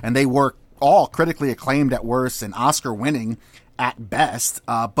Plus, and they were all critically acclaimed at worst and Oscar winning at best.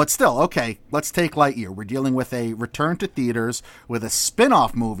 But still, okay, let's take Lightyear. We're dealing with a return to theaters with a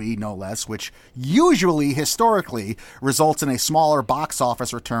spin-off movie, no less, which usually, historically, results in a smaller box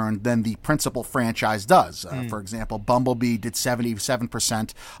office return than the principal franchise does. For example, Bumblebee did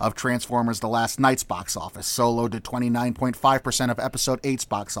 77% of Transformers The Last Knight's box office. Solo did 29.5% of Episode 8's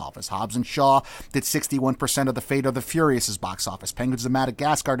box office. Hobbs and Shaw did 61% of The Fate of the Furious' box office. Penguins of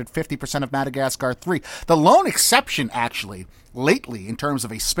Madagascar did 50% of Madagascar 3. The lone exception, actually, lately, in terms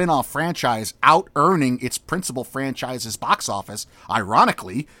of a spin-off franchise out-earning its principal franchise's box office,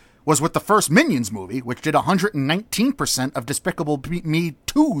 ironically, was with the first Minions movie, which did 119% of Despicable Me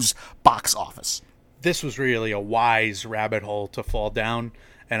 2's box office. This was really a wise rabbit hole to fall down,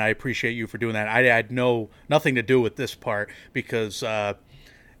 and I appreciate you for doing that. I had nothing to do with this part because I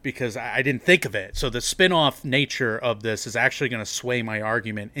didn't think of it. So the spin-off nature of this is actually going to sway my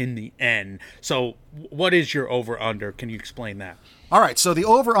argument in the end. So what is your over-under? Can you explain that? All right, so the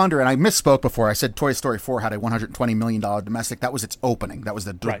over-under, and I misspoke before. I said Toy Story 4 had a $120 million domestic. That was its opening. That was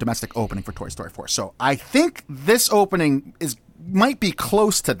the domestic opening for Toy Story 4. So I think this opening might be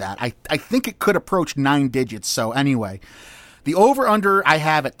close to that. I think it could approach 9 digits. So anyway, the over-under I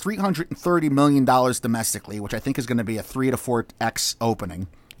have at $330 million domestically, which I think is going to be a 3 to 4x opening.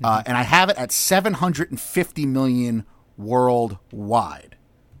 And I have it at $750 million worldwide.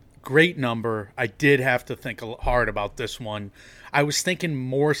 Great number. I did have to think hard about this one. I was thinking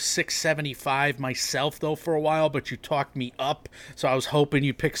more 675 myself, though, for a while, but you talked me up, so I was hoping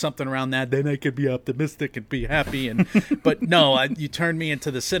you pick something around that. Then I could be optimistic and be happy. But no, you turned me into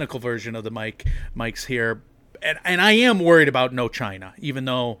the cynical version of the Mike's here. And I am worried about No China, even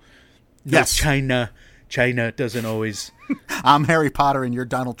though China doesn't always... I'm Harry Potter and you're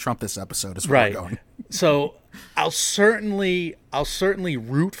Donald Trump this episode is where we're going. So I'll certainly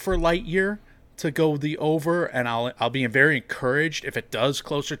root for Lightyear to go the over, and I'll be very encouraged if it does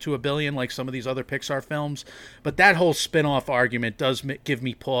closer to $1 billion like some of these other Pixar films. But that whole spin-off argument does give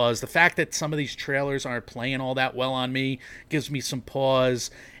me pause. The fact that some of these trailers aren't playing all that well on me gives me some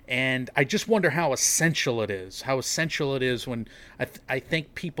pause. And I just wonder how essential it is. How essential it is when I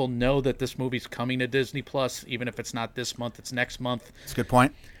think people know that this movie's coming to Disney Plus, even if it's not this month, it's next month. That's a good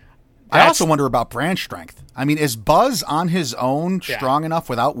point. I also wonder about brand strength. I mean, is Buzz on his own strong enough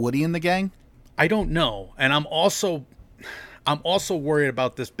without Woody in the gang? I don't know. And I'm also worried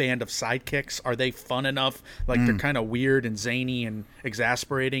about this band of sidekicks. Are they fun enough? Like they're kind of weird and zany and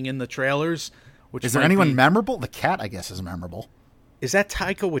exasperating in the trailers. Is there anyone memorable? The cat, I guess, is memorable. Is that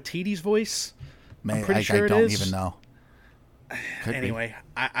Taika Waititi's voice? I'm pretty sure I don't even know. Anyway,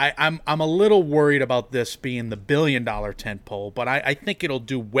 I'm a little worried about this being the $1 billion tentpole, but I think it'll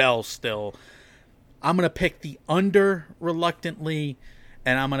do well still. I'm going to pick the under reluctantly,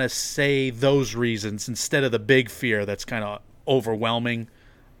 and I'm going to say those reasons instead of the big fear that's kind of overwhelming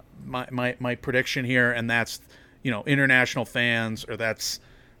my prediction here, and that's international fans, or that's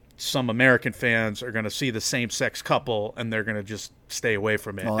some American fans are going to see the same-sex couple and they're going to just stay away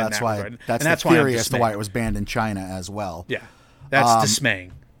from it. Well, that's why. That's the theory as to why it was banned in China as well. Yeah, that's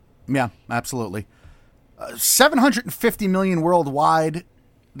dismaying. Yeah, absolutely. 750 million worldwide.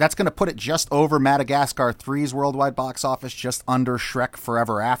 That's going to put it just over Madagascar 3's worldwide box office, just under Shrek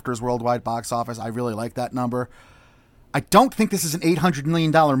Forever After's worldwide box office. I really like that number. I don't think this is an $800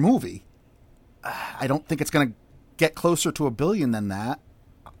 million movie. I don't think it's going to get closer to $1 billion than that.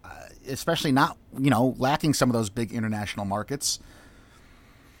 Especially not, lacking some of those big international markets.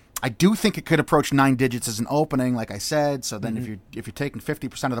 I do think it could approach 9 digits as an opening, like I said. So then if you're taking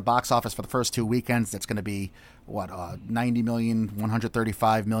 50% of the box office for the first 2 weekends, that's going to be, 90 million,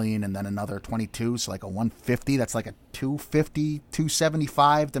 135 million, and then another 22. So like a 150. That's like a 250,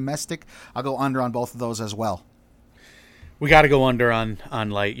 275 domestic. I'll go under on both of those as well. We got to go under on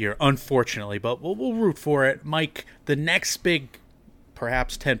Lightyear, unfortunately, but we'll root for it. Mike, the next big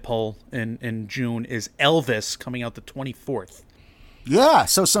perhaps tentpole in June is Elvis, coming out the 24th. Yeah,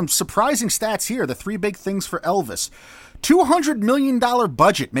 so some surprising stats here. The 3 big things for Elvis. $200 million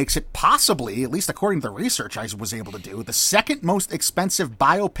budget makes it possibly, at least according to the research I was able to do, the second most expensive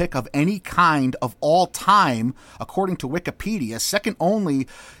biopic of any kind of all time, according to Wikipedia. Second only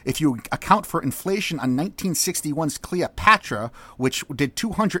if you account for inflation on 1961's Cleopatra, which did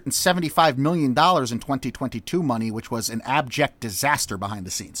 $275 million in 2022 money, which was an abject disaster behind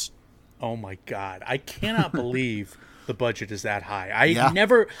the scenes. Oh my God. I cannot believe the budget is that high. I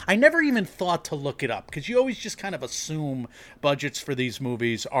never even thought to look it up, because you always just kind of assume budgets for these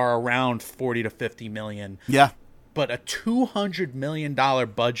movies are around 40 to 50 million. Yeah. but a $200 million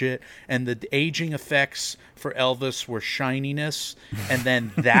budget, and the aging effects for Elvis were shininess, and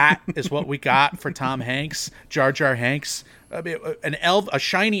then that is what we got for Tom Hanks, Jar Jar Hanks. I mean, a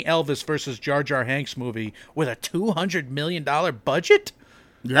shiny Elvis versus Jar Jar Hanks movie with a $200 million budget?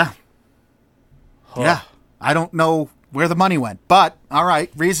 Yeah. Yeah. I don't know where the money went, but all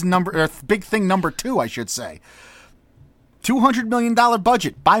right. Big thing number 2, I should say. $200 million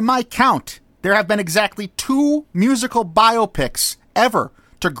budget. By my count, there have been exactly 2 musical biopics ever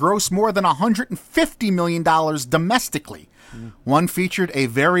to gross more than $150 million domestically. One featured a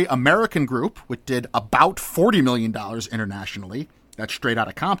very American group, which did about $40 million internationally. That's Straight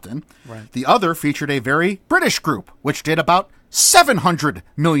Outta Compton. Right. The other featured a very British group, which did about $700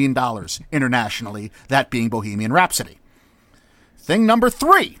 million internationally, that being Bohemian Rhapsody. Thing number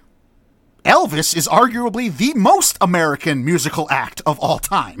 3. Elvis is arguably the most American musical act of all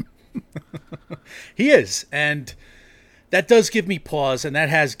time. He is, and that does give me pause, and that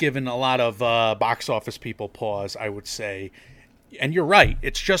has given a lot of box office people pause, I would say. And you're right,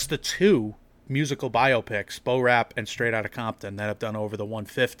 it's just the 2 musical biopics, Bo Rap and Straight Outta Compton, that have done over the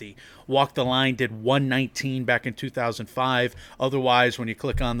 150. Walk the Line did 119 back in 2005. Otherwise, when you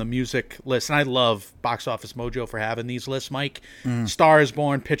click on the music list, and I love Box Office Mojo for having these lists, Mike. Star is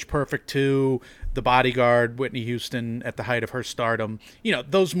Born, Pitch Perfect 2, The Bodyguard, Whitney Houston at the height of her stardom. You know,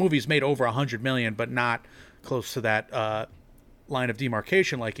 those movies made over $100 million, but not close to that line of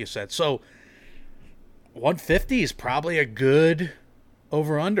demarcation, like you said. So 150 is probably a good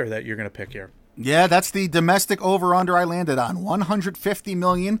over-under that you're going to pick here. Yeah, that's the domestic over-under I landed on. $150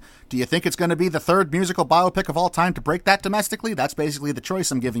 million. Do you think it's going to be the 3rd musical biopic of all time to break that domestically? That's basically the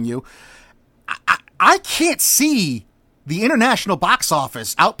choice I'm giving you. I can't see the international box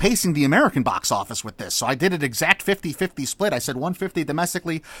office outpacing the American box office with this. So I did an exact 50-50 split. I said 150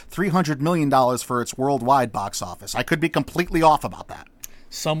 domestically, $300 million for its worldwide box office. I could be completely off about that.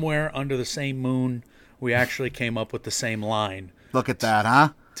 Somewhere under the same moon, we actually came up with the same line. Look at that, huh?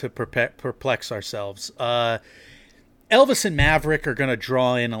 To perplex ourselves. Elvis and Maverick are going to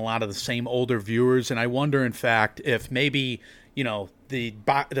draw in a lot of the same older viewers, and I wonder, in fact, if maybe, you know, the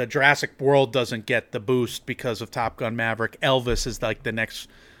Jurassic World doesn't get the boost because of Top Gun Maverick. Elvis is like the next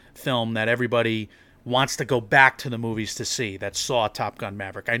film that everybody wants to go back to the movies to see, that saw Top Gun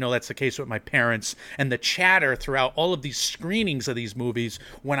Maverick. I know that's the case with my parents, and the chatter throughout all of these screenings of these movies,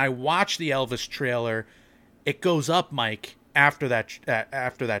 when I watch the Elvis trailer, it goes up, Mike, after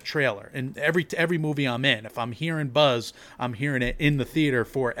that trailer. And every movie I'm in, if I'm hearing buzz, I'm hearing it in the theater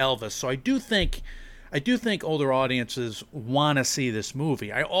for Elvis. So I do think older audiences want to see this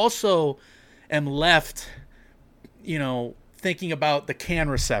movie. I also am left, you know, thinking about the Cannes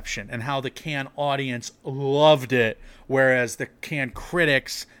reception and how the Cannes audience loved it, whereas the Cannes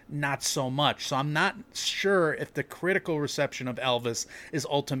critics not so much. So I'm not sure if the critical reception of Elvis is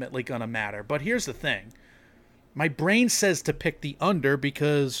ultimately going to matter. But here's the thing. My brain says to pick the under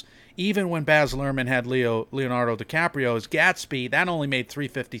because even when Baz Luhrmann had Leonardo DiCaprio as Gatsby, that only made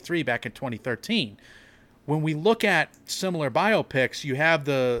 $353 back in 2013. When we look at similar biopics, you have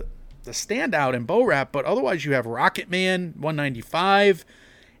the standout in Bo Rap, but otherwise you have Rocketman, 195,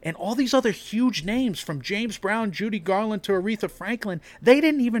 and all these other huge names from James Brown, Judy Garland to Aretha Franklin. They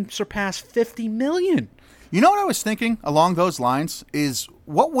didn't even surpass 50 million. You know what I was thinking along those lines is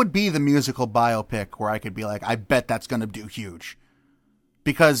what would be the musical biopic where I could be like, I bet that's going to do huge.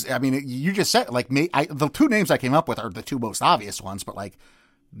 Because, I mean, you just said, like, the 2 names I came up with are the 2 most obvious ones, but, like,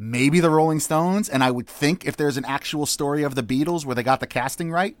 maybe the Rolling Stones, and I would think if there's an actual story of the Beatles where they got the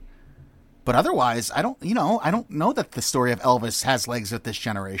casting right. But otherwise, I don't know that the story of Elvis has legs with this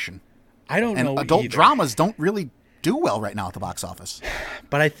generation. I don't know adult either. dramas don't really do well right now at the box office.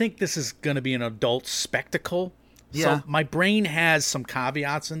 But I think this is going to be an adult spectacle. Yeah. So my brain has some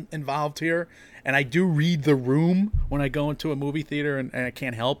caveats involved here, and I do read the room when I go into a movie theater, and I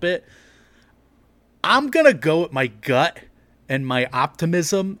can't help it. I'm going to go with my gut and my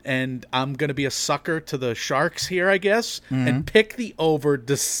optimism, and I'm going to be a sucker to the Sharks here, I guess, and pick the over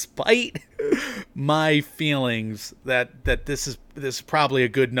despite my feelings that this is probably a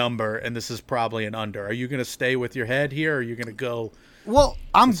good number and this is probably an under. Are you going to stay with your head here, or are you going to go? Well,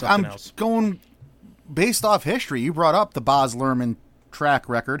 I'm else? going based off history. You brought up the Baz Luhrmann track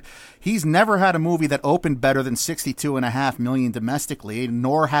record. He's never had a movie that opened better than $62.5 million domestically,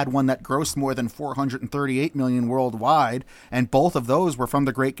 nor had one that grossed more than $438 million worldwide, and both of those were from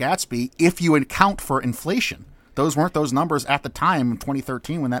The Great Gatsby if you account for inflation. Those weren't those numbers at the time in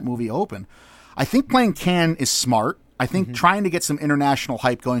 2013 when that movie opened. I think playing Cannes is smart. I think trying to get some international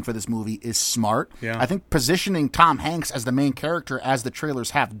hype going for this movie is smart. Yeah. I think positioning Tom Hanks as the main character, as the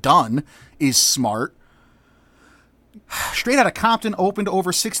trailers have done, is smart. Straight Outta Compton opened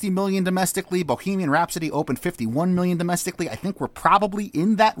over 60 million domestically. Bohemian Rhapsody opened 51 million domestically. I think we're probably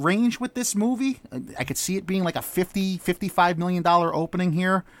in that range with this movie. I could see it being like a $50-55 million opening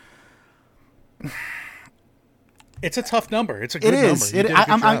here. It's a tough number. It's a good number.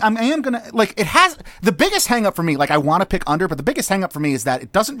 I am gonna like. It has the biggest hang up for me. Like, I want to pick under, but the biggest hang up for me is that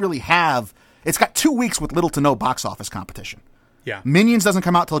it doesn't really have. It's got 2 weeks with little to no box office competition. Yeah. Minions doesn't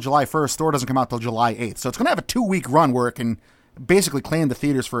come out till July 1st. Thor doesn't come out till July 8th. So it's gonna have a 2-week run where it can basically claim the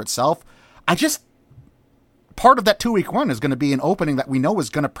theaters for itself. Part of that 2-week run is going to be an opening that we know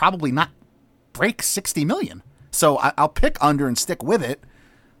is going to probably not break 60 million. So I'll pick under and stick with it,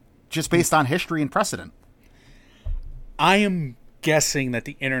 just based on history and precedent. I am guessing that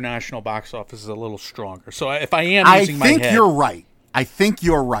the international box office is a little stronger. So if I am using my head... I think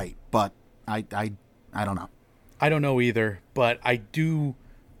you're right, but I don't know. I don't know either, but I do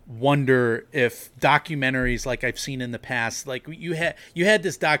wonder if documentaries like I've seen in the past, like you had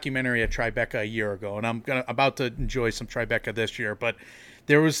this documentary at Tribeca a year ago, and I'm about to enjoy some Tribeca this year, but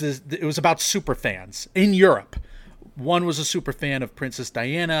it was about super fans in Europe. One was a super fan of Princess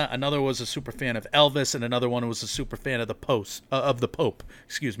Diana, another was a super fan of Elvis, and another one was a super fan of the Pope.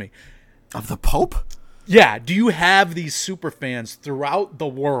 Excuse me. Of the Pope? Yeah. Do you have these super fans throughout the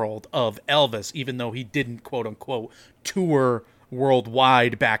world of Elvis, even though he didn't, quote unquote, tour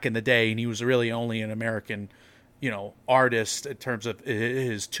worldwide back in the day, and he was really only an American, artist in terms of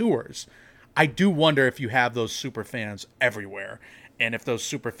his tours? I do wonder if you have those super fans everywhere, and if those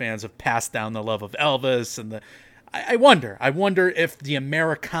super fans have passed down the love of Elvis and I wonder if the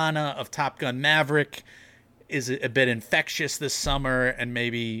Americana of Top Gun Maverick is a bit infectious this summer, and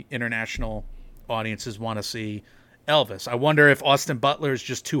maybe international audiences want to see Elvis. I wonder if Austin Butler is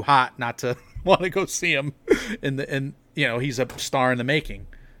just too hot not to want to go see him, and he's a star in the making.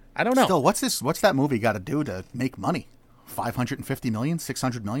 I don't know. Still, what's that movie got to do to make money? 550 million,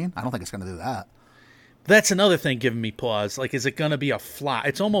 600 million? I don't think it's going to do that. That's another thing giving me pause. Like, is it going to be a flop?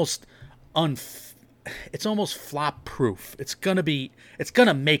 It's almost flop proof. It's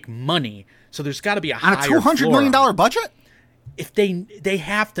gonna make money. So there's got to be a higher on a $200 million budget. If they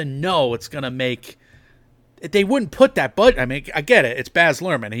have to know it's gonna make, they wouldn't put that budget. I mean, I get it. It's Baz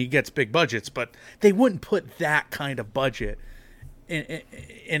Luhrmann and he gets big budgets, but they wouldn't put that kind of budget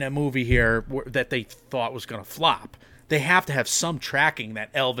in a movie here that they thought was gonna flop. They have to have some tracking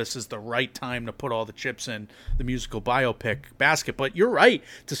that Elvis is the right time to put all the chips in the musical biopic basket. But you're right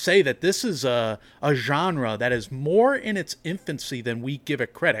to say that this is a genre that is more in its infancy than we give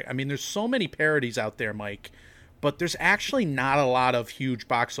it credit. I mean, there's so many parodies out there, Mike, but there's actually not a lot of huge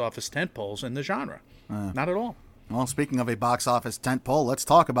box office tentpoles in the genre. Not at all. Well, speaking of a box office tentpole, let's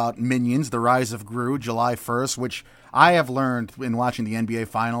talk about Minions: The Rise of Gru, July 1st, which I have learned in watching the NBA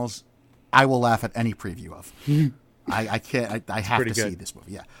Finals, I will laugh at any preview of. I can't. I have to see this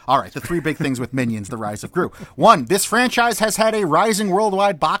movie. Yeah. All right. The 3 big things with Minions: The Rise of Gru. 1, this franchise has had a rising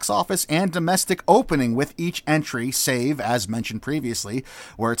worldwide box office and domestic opening with each entry, save, as mentioned previously,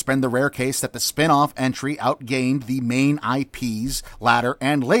 where it's been the rare case that the spin-off entry outgained the main IP's latter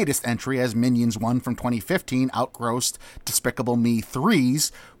and latest entry, as Minions 1 from 2015 outgrossed Despicable Me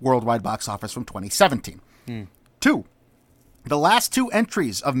 3's worldwide box office from 2017. 2, the last 2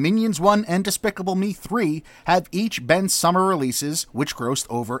 entries of Minions 1 and Despicable Me 3 have each been summer releases, which grossed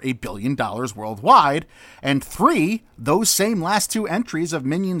over $1 billion worldwide. And 3, those same last 2 entries of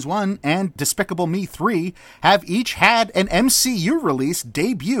Minions 1 and Despicable Me 3 have each had an MCU release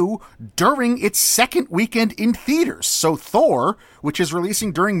debut during its second weekend in theaters. So Thor, which is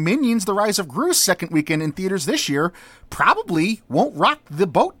releasing during Minions: The Rise of Gru's second weekend in theaters this year, probably won't rock the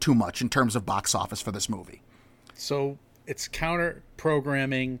boat too much in terms of box office for this movie. So it's counter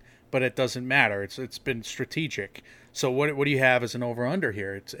programming, but it doesn't matter. It's been strategic. So what do you have as an over under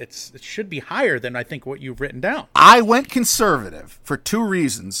here? It should be higher than I think what you've written down. I went conservative for 2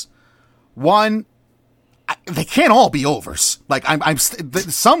 reasons. 1, they can't all be overs. Like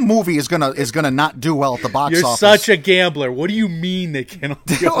some movie is gonna not do well at the box office. You're such a gambler. What do you mean they can't?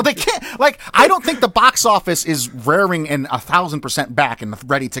 They can't. Like, I don't think the box office is raring and 1,000% back and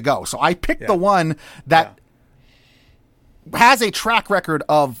ready to go. So I picked the one that has a track record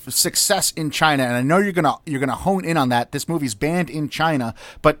of success in China, and I know you're gonna hone in on that. This movie's banned in China,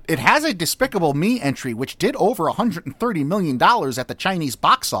 but it has a Despicable Me entry, which did over $130 million at the Chinese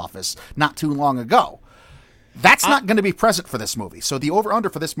box office not too long ago. That's not going to be present for this movie. So the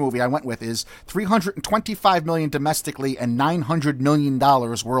over-under for this movie I went with is $325 million domestically and $900 million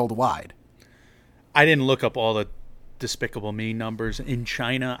worldwide. I didn't look up all the Despicable Me numbers in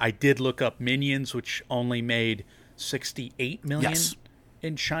China. I did look up Minions, which only made $68 million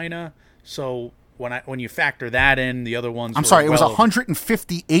in China. So when you factor that in, the other ones. I'm sorry, it was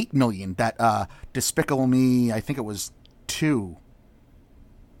 158 million that Despicable Me, I think it was 2,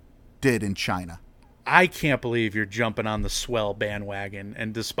 did in China. I can't believe you're jumping on the swell bandwagon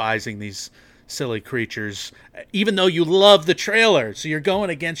and despising these silly creatures, even though you love the trailer. So you're going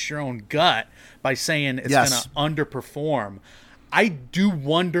against your own gut by saying it's going to underperform. I do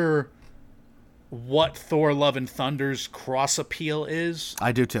wonder what Thor: Love and Thunder's cross appeal is.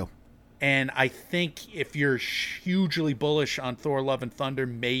 I do too. And I think if you're hugely bullish on Thor: Love and Thunder,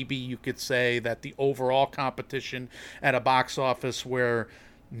 maybe you could say that the overall competition at a box office where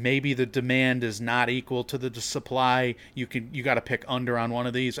maybe the demand is not equal to the supply, you got to pick under on one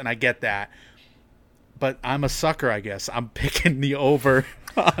of these, and I get that. But I'm a sucker, I guess. I'm picking the over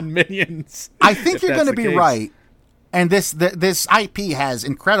on Minions. I think you're going to be right. And this IP has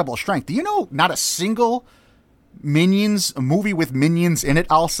incredible strength. Do you know not a single Minions, a movie with Minions in it,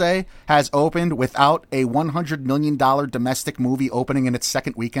 I'll say, has opened without a $100 million domestic movie opening in its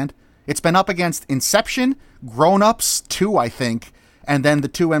second weekend? It's been up against Inception, Grown Ups 2, I think, and then the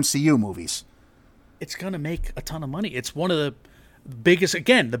 2 MCU movies. It's going to make a ton of money. It's one of the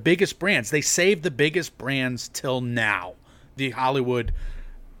biggest brands. They saved the biggest brands till now. The Hollywood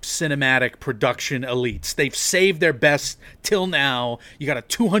cinematic production elites. They've saved their best till now. You got a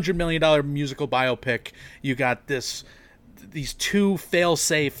 $200 million musical biopic. You got these 2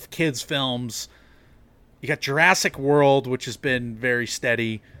 fail-safe kids films. You got Jurassic World, which has been very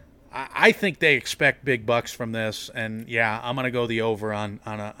steady. I think they expect big bucks from this, and yeah, I'm gonna go the over on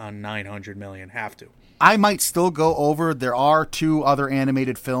 900 million. Have to. I might still go over. There are 2 other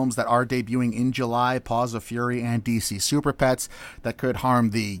animated films that are debuting in July, Paws of Fury and DC Super Pets, that could harm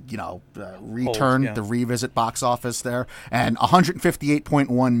the, the revisit box office there. And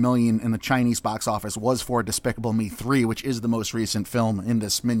 158.1 million in the Chinese box office was for Despicable Me 3, which is the most recent film in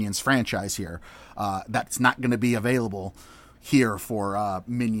this Minions franchise here. That's not going to be available here for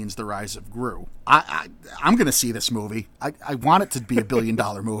Minions: The Rise of Gru. I'm going to see this movie. I want it to be $1 billion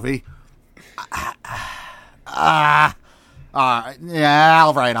movie. Yeah,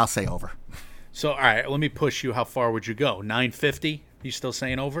 all right, I'll say over. So, all right, let me push you. How far would you go? 950? You still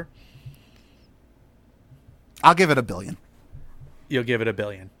saying over? I'll give it $1 billion. You'll give it $1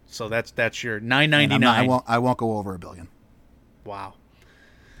 billion. So that's your 999. I won't go over $1 billion. Wow.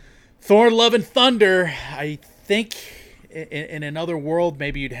 Thor: Love and Thunder. I think in another world,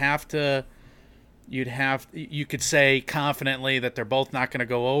 maybe you could say confidently that they're both not going to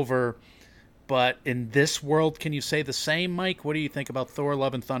go over. But in this world, can you say the same, Mike? What do you think about Thor: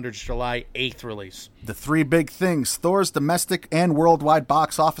 Love and Thunder's July 8th release? The 3 big things. Thor's domestic and worldwide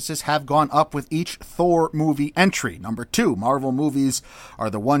box offices have gone up with each Thor movie entry. Number 2, Marvel movies are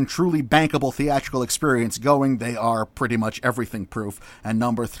the one truly bankable theatrical experience going. They are pretty much everything proof. And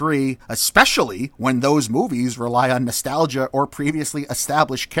number 3, especially when those movies rely on nostalgia or previously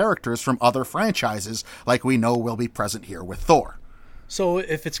established characters from other franchises, like we know will be present here with Thor. So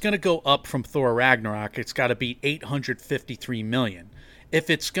if it's going to go up from Thor Ragnarok, it's got to be $853 million. If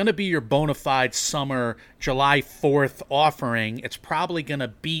it's going to be your bona fide summer July 4th offering, it's probably going to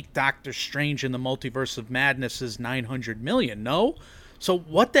beat Doctor Strange in the Multiverse of Madness's $900 million, no? So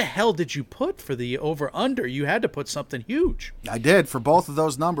what the hell did you put for the over-under? You had to put something huge. I did, for both of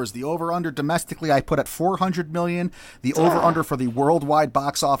those numbers. The over-under domestically I put at $400 million. The over-under for the worldwide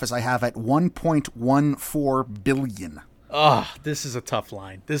box office I have at $1.14 billion. This is a tough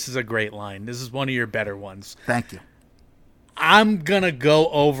line. This is a great line. This is one of your better ones. Thank you. I'm going to go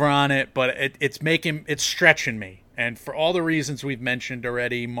over on it, but it's stretching me. And for all the reasons we've mentioned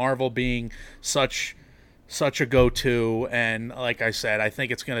already, Marvel being such a go-to, and like I said, I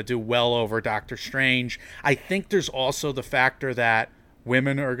think it's going to do well over Doctor Strange. I think there's also the factor that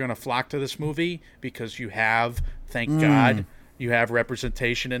women are going to flock to this movie because you have, thank God, you have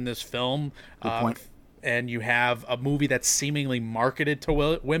representation in this film. Good point. And you have a movie that's seemingly marketed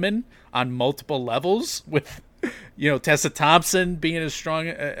to women on multiple levels with, Tessa Thompson being as strong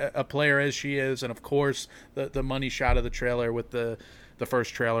a player as she is. And, of course, the money shot of the trailer with the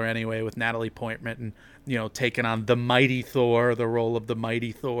first trailer anyway, with Natalie Portman, taking on the mighty Thor, the role of the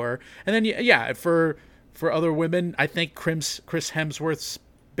mighty Thor. And then, for other women, I think Chris Hemsworth's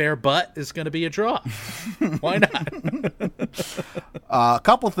bare butt is going to be a draw. Why not? A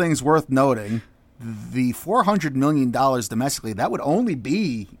couple things worth noting. The $400 million domestically, that would only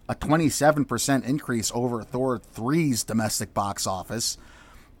be a 27% increase over Thor 3's domestic box office.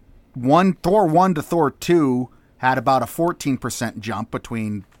 Thor 1 to Thor 2 had about a 14% jump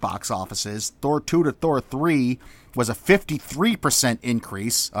between box offices. Thor 2 to Thor 3 was a 53%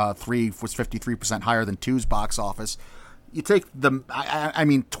 increase. 3 was 53% higher than 2's box office. you take I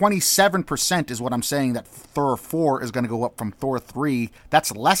mean, 27% is what I'm saying that Thor 4 is going to go up from Thor 3.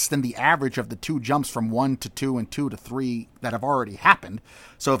 That's less than the average of the two jumps from 1 to 2 and 2 to 3 that have already happened.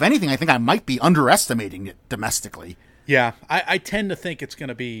 So if anything, I think I might be underestimating it domestically. Yeah, I tend to think it's going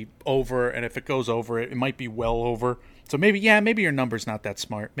to be over, and if it goes over, it might be well over. So maybe your number's not that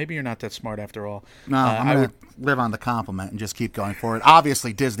smart. Maybe you're not that smart after all. No, I'm going to live on the compliment and just keep going for it.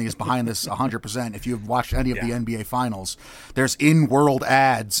 Obviously, Disney is behind this 100%. If you've watched any of the NBA Finals, there's in-world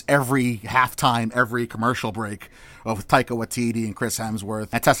ads every halftime, every commercial break with Taika Waititi and Chris Hemsworth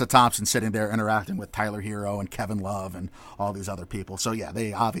and Tessa Thompson sitting there interacting with Tyler Hero and Kevin Love and all these other people. So, yeah,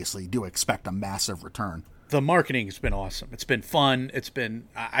 they obviously do expect a massive return. The marketing has been awesome. It's been fun.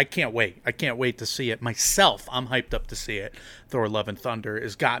 I can't wait. I can't wait to see it myself. I'm hyped up to see it. Thor: Love and Thunder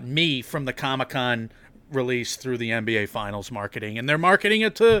has got me from the Comic-Con release through the NBA Finals marketing, and they're marketing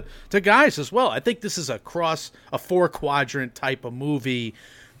it to guys as well. I think this is a 4-quadrant type of movie.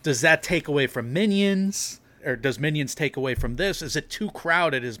 Does that take away from Minions? Or does Minions take away from this? Is it too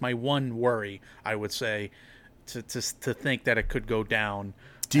crowded is my one worry, I would say, to think that it could go down.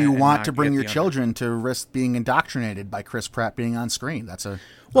 Do you want to bring your children to risk being indoctrinated by Chris Pratt being on screen? That's a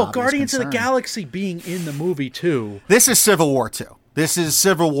Guardians concern. of the Galaxy being in the movie too. This is Civil War 2. This is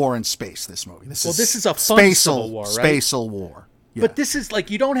Civil War in space. This movie. This is a fun Civil War, right? Spatial war. Yeah. But this is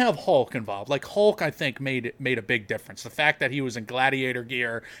like, you don't have Hulk involved. Like Hulk, I think made a big difference. The fact that he was in gladiator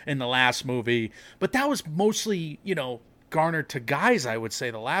gear in the last movie, but that was mostly garnered to guys. I would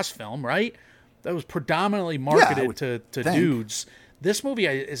say the last film, right? That was predominantly marketed to dudes. This movie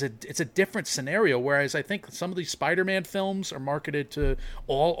it's a different scenario, whereas I think some of these Spider-Man films are marketed to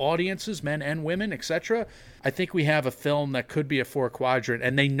all audiences, men and women, etc. I think we have a film that could be a 4-quadrant,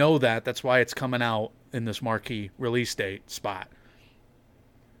 and they know that. That's why it's coming out in this marquee release date spot.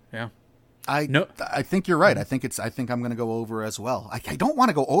 Yeah. I think you're right. I think I'm going to go over as well. I don't want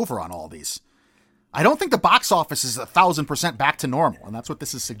to go over on all these. I don't think the box office is 1,000% back to normal, and that's what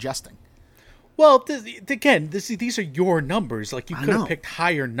this is suggesting. Well, these are your numbers. Like, you could have picked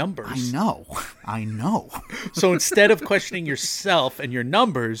higher numbers. I know. So instead of questioning yourself and your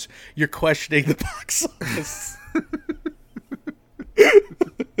numbers, you're questioning the box office.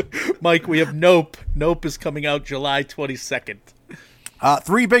 Mike, we have Nope. Nope is coming out July 22nd.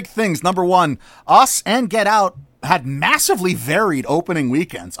 3 big things. Number 1, Us and Get Out had massively varied opening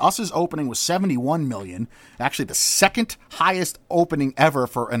weekends. Us's opening was $71 million, actually the second highest opening ever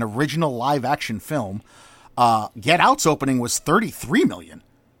for an original live-action film. Get Out's opening was $33 million.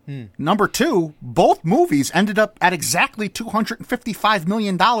 Number 2, both movies ended up at exactly $255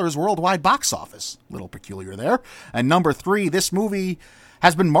 million worldwide box office. Little peculiar there. And number 3, this movie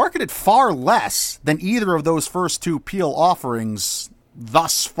has been marketed far less than either of those first 2 Peele offerings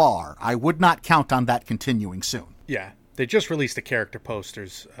thus far. I would not count on that continuing soon. Yeah, they just released the character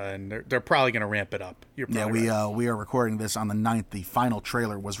posters, and they're probably going to ramp it up. We are recording this on the 9th. The final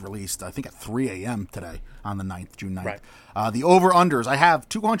trailer was released, I think, at 3 a.m. today on the 9th, June 9th. Right. The over-unders, I have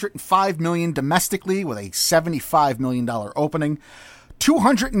 $205 million domestically with a $75 million opening.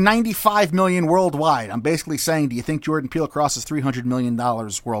 $295 million worldwide. I'm basically saying, do you think Jordan Peele crosses $300 million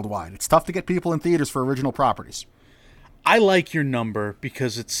worldwide? It's tough to get people in theaters for original properties. I like your number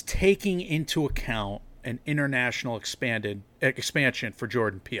because it's taking into account an international expansion for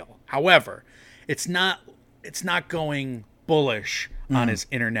Jordan Peele. However, it's not going bullish on his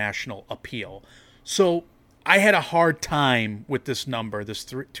international appeal. So I had a hard time with this number, this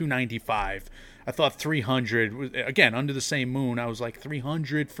 295. I thought 300, again, under the same moon, I was like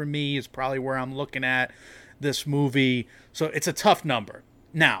 300 for me is probably where I'm looking at this movie. So it's a tough number.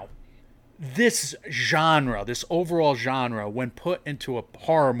 Now, this overall genre, when put into a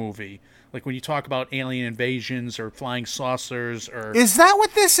horror movie, like when you talk about alien invasions or flying saucers, or is that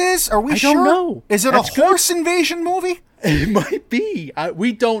what this is? Are we sure? I don't know. Is it a horse invasion movie? It might be.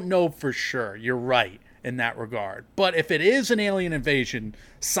 We don't know for sure. You're right in that regard. But if it is an alien invasion,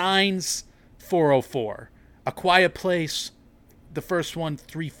 Signs 404, A Quiet Place, the first one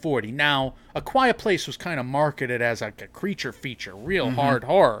 340. Now, A Quiet Place was kind of marketed as like a creature feature, real hard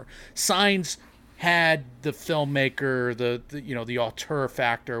horror. Signs had the filmmaker, the auteur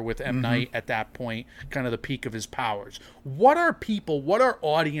factor with M. Night at that point, kind of the peak of his powers. What are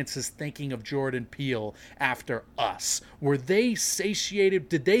audiences thinking of Jordan Peele after Us? Were they satiated?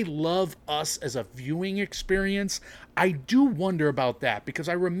 Did they love Us as a viewing experience? I do wonder about that, because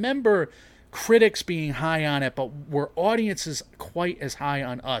I remember critics being high on it, but were audiences quite as high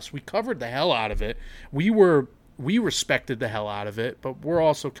on Us? We covered the hell out of it. We respected the hell out of it, but we're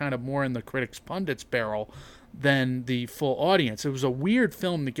also kind of more in the critics' pundits barrel than the full audience. It was a weird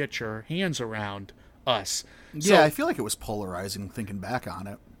film to get your hands around, us. Yeah, So I feel like it was polarizing thinking back on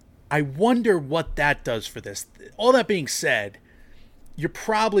it. I wonder what that does for this. All that being said, you're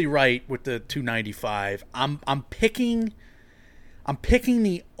probably right with the 295. I'm picking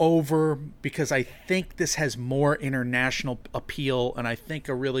the over because I think this has more international appeal, and I think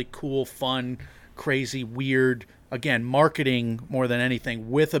a really cool, fun, crazy, weird, again, marketing more than anything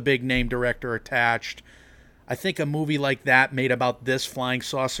with a big name director attached. I think a movie like that made about this flying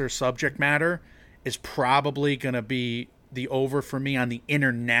saucer subject matter is probably going to be the over for me on the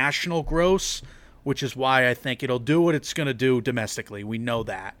international gross, which is why I think it'll do what it's going to do domestically. We know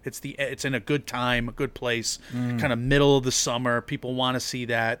that. It's in a good time, a good place, kind of middle of the summer. People want to see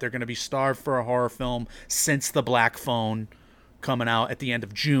that. They're going to be starved for a horror film since The Black Phone coming out at the end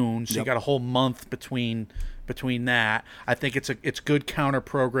of June. So you got a whole month between that. I think it's good counter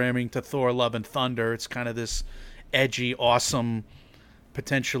programming to Thor Love and Thunder. It's kind of this edgy, awesome,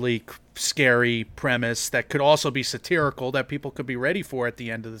 potentially scary premise that could also be satirical that people could be ready for at the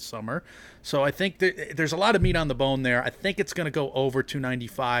end of the summer. So I think there's a lot of meat on the bone there. I think it's going to go over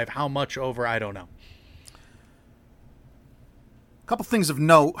 295. How much over, I don't know. A couple things of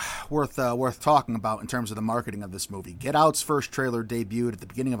note worth talking about in terms of the marketing of this movie. Get Out's first trailer debuted at the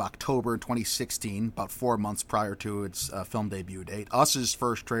beginning of October 2016, about 4 months prior to its film debut date. Us's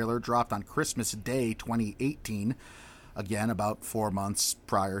first trailer dropped on Christmas Day 2018, again, about 4 months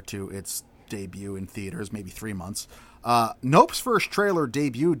prior to its debut in theaters, maybe 3 months. Nope's first trailer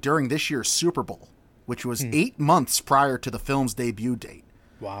debuted during this year's Super Bowl, which was 8 months prior to the film's debut date.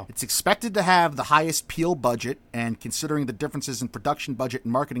 Wow. It's expected to have the highest Peele budget, and considering the differences in production budget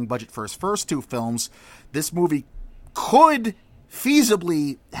and marketing budget for his first two films, this movie could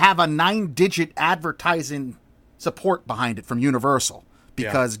feasibly have a 9-digit advertising support behind it from Universal.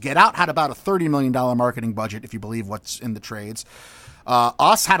 Because Get Out had about a $30 million marketing budget, if you believe what's in the trades.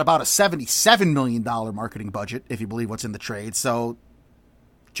 Us had about a $77 million marketing budget, if you believe what's in the trades. So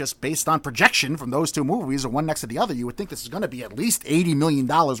just based on projection from those two movies, one next to the other, you would think this is going to be at least $80 million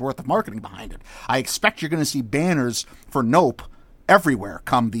worth of marketing behind it. I expect you're going to see banners for Nope everywhere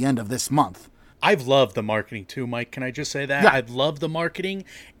come the end of this month. I've loved the marketing too, Mike. Can I just say that? Yeah. I've loved the marketing,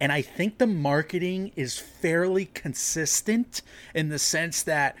 and I think the marketing is fairly consistent in the sense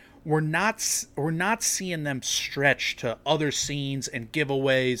that we're not seeing them stretch to other scenes and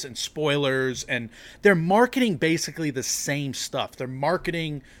giveaways and spoilers, and they're marketing basically the same stuff. They're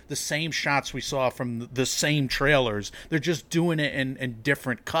marketing the same shots we saw from the same trailers. They're just doing it in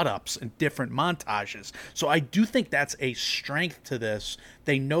different cut-ups and different montages. So I do think that's a strength to this.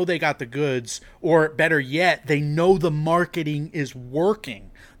 They know they got the goods, or better yet, they know the marketing is working.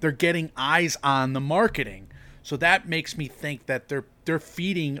 They're getting eyes on the marketing. So that makes me think that they're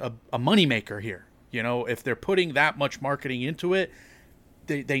feeding a moneymaker here. You know, if they're putting that much marketing into it,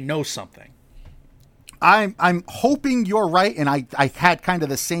 they know something. I'm hoping you're right, and I had kind of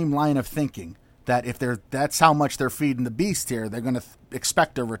the same line of thinking that if that's how much they're feeding the beast here, they're going to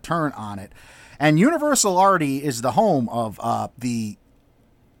expect a return on it. And Universal already is the home of the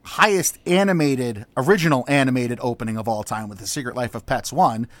highest original animated opening of all time with The Secret Life of Pets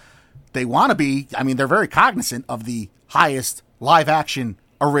 1. They want to be, they're very cognizant of the highest live-action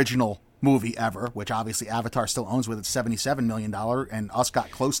original movie ever, which obviously Avatar still owns with its $77 million, and Us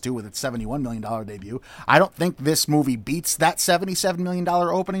got close to with its $71 million debut. I don't think this movie beats that $77 million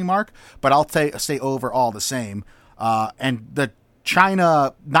opening mark, but I'll say over all the same. And the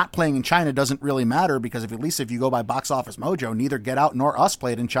China, not playing in China doesn't really matter, because at least if you go by Box Office Mojo, neither Get Out nor Us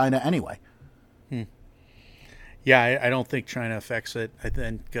played in China anyway. Yeah, I don't think China affects it.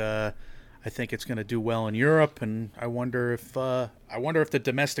 I think it's going to do well in Europe, and I wonder if the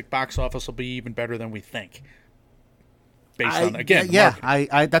domestic box office will be even better than we think. Based on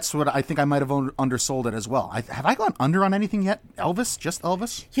I that's what I think. I might have undersold it as well. Have I gone under on anything yet? Elvis, just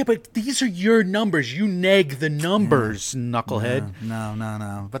Elvis? Yeah, but these are your numbers. You neg the numbers, knucklehead.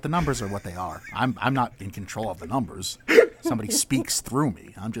 No. But the numbers are what they are. I'm not in control of the numbers. Somebody speaks through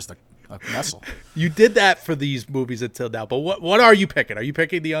me. I'm just a vessel. You did that for these movies until now, but what are you picking? Are you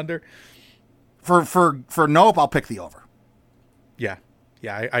picking the under? For Nope, I'll pick the over. Yeah,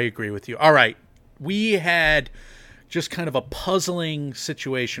 I agree with you. All right, we had just kind of a puzzling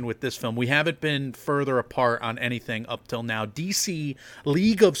situation with this film. We haven't been further apart on anything up till now. DC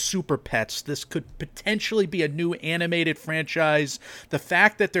League of Super Pets. This could potentially be a new animated franchise. The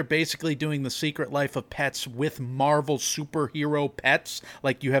fact that they're basically doing The Secret Life of Pets with Marvel superhero pets,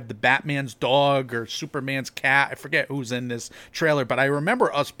 like you have the Batman's dog or Superman's cat. I forget who's in this trailer, but I remember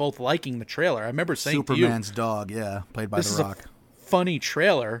us both liking the trailer. I remember saying Superman's dog, yeah, played by The Rock. Funny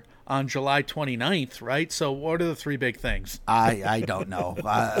trailer. on July 29th, right? So what are the three big things? I don't know.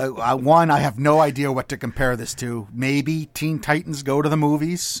 One, I have no idea what to compare this to. Maybe Teen Titans Go to the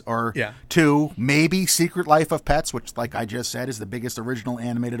movies, or two, maybe Secret Life of Pets, which, like I just said, is the biggest original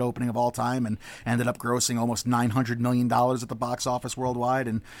animated opening of all time and ended up grossing almost $900 million at the box office worldwide.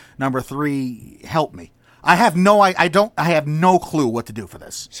 And number three, help me. I have no clue what to do for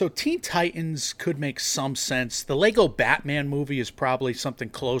this. So Teen Titans could make some sense. The Lego Batman movie is probably something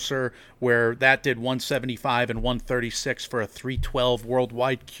closer, where that did 175 and 136 for a 312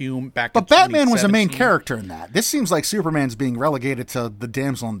 worldwide cume back in 2017. But Batman was a main character in that. This seems like Superman's being relegated to the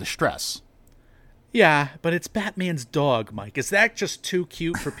damsel in distress. Yeah, but it's Batman's dog, Mike. Is that just too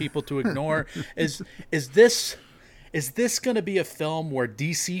cute for people to ignore? Is this going to be a film where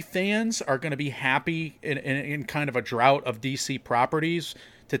DC fans are going to be happy in kind of a drought of DC properties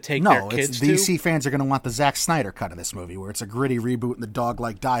to take their kids to? No, DC fans are going to want the Zack Snyder cut of this movie, where it's a gritty reboot and the dog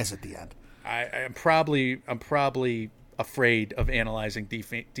dies at the end. I'm probably afraid of analyzing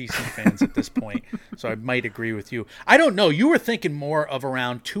DC fans at this point, so I might agree with you. I don't know. You were thinking more of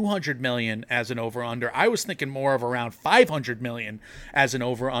around 200 million as an over-under. I was thinking more of around 500 million as an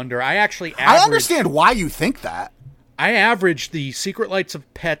over-under. I understand why you think that. I averaged the Secret Life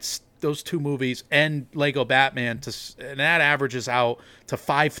of Pets, those two movies, and Lego Batman, and that averages out to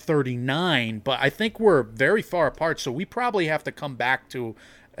 539. But I think we're very far apart, so we probably have to come back to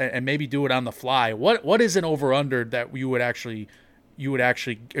and maybe do it on the fly. What is an over under that you would actually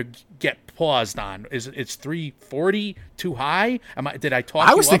get paused on? It's 340 too high? Did I talk?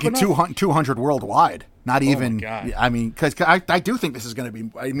 I was thinking 200 worldwide. Not even. I mean, because I do think this is going to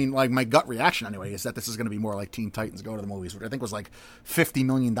be. I mean, like, my gut reaction anyway is that this is going to be more like Teen Titans Go to the movies, which I think was like $50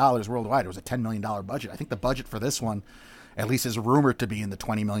 million worldwide. It was a $10 million budget. I think the budget for this one, at least, is rumored to be in the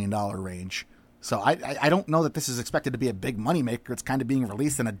 $20 million range. So I don't know that this is expected to be a big moneymaker. It's kind of being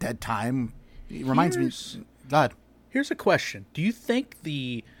released in a dead time. It reminds me. God. Here's a question: do you think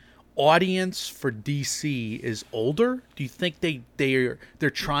the audience for DC is older? Do you think they're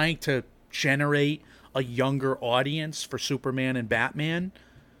trying to generate a younger audience for Superman and Batman,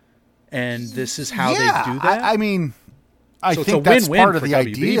 and this is how they do that? I mean, I think that's part of the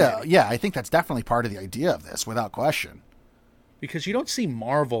idea. Maybe. Yeah, I think that's definitely part of the idea of this, without question. Because you don't see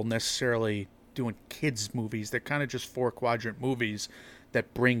Marvel necessarily doing kids movies. They're kind of just 4-quadrant movies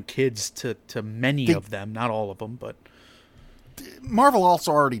that bring kids to many of them, not all of them, but Marvel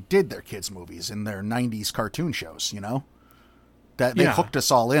also already did their kids movies in their 90s cartoon shows, you know? That they hooked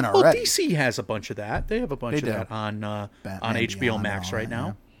us all in already. Well, DC has a bunch of that. They have a bunch of that on HBO Max right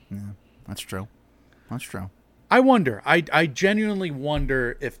now. Yeah, that's true. That's true. I wonder. I genuinely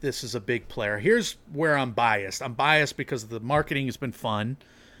wonder if this is a big player. Here's where I'm biased. I'm biased because the marketing has been fun,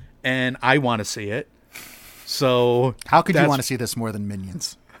 and I want to see it. So how could you want to see this more than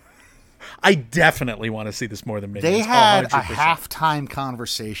Minions? I definitely want to see this more than Minions. They had 100%. A halftime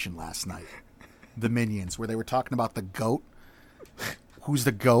conversation last night, the Minions, where they were talking about the GOAT. Who's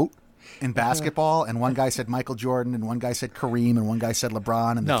the GOAT in basketball? And one guy said Michael Jordan, and one guy said Kareem, and one guy said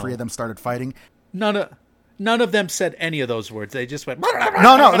LeBron, and the three of them started fighting. None of them said any of those words. They just went.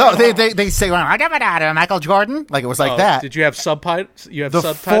 No. They say Michael Jordan, like it was like that. Did you have subtitles? You have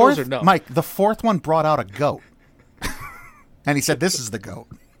subtitles or no? Mike, the fourth one brought out a goat, and he said, "This is the GOAT."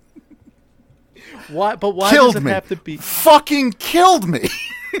 Why? But why does it have to be? Fucking killed me.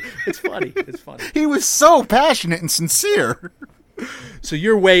 It's funny. It's funny. He was so passionate and sincere. So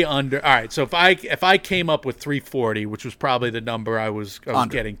you're way under. All right. So if I came up with 340, which was probably the number I was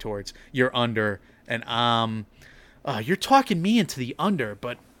getting towards, you're under, and you're talking me into the under,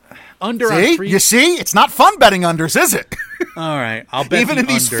 but under see? On 3. You see, it's not fun betting unders, is it? All right, I'll bet even in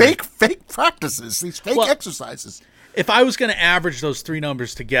these fake practices, these fake exercises. If I was going to average those three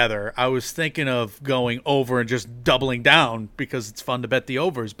numbers together, I was thinking of going over and just doubling down because it's fun to bet the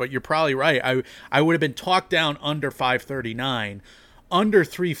overs. But you're probably right. I would have been talked down under 539. Under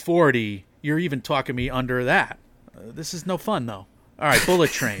 340, you're even talking me under that. This is no fun, though. All right, Bullet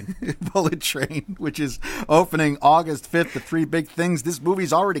Train. Bullet Train, which is opening August 5th. The three big things. This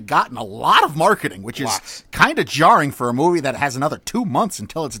movie's already gotten a lot of marketing, which is kind of jarring for a movie that has another 2 months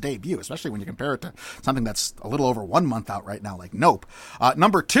until its debut, especially when you compare it to something that's a little over 1 month out right now, like Nope.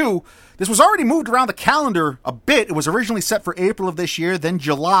 Number two, this was already moved around the calendar a bit. It was originally set for April of this year, then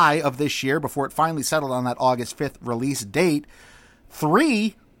July of this year, before it finally settled on that August 5th release date.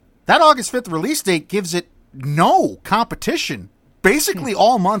 Three, that August 5th release date gives it no competition basically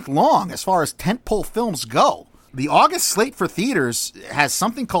all month long as far as tentpole films go. The August slate for theaters has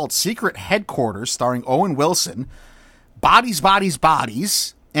something called Secret Headquarters, starring Owen Wilson, Bodies, Bodies,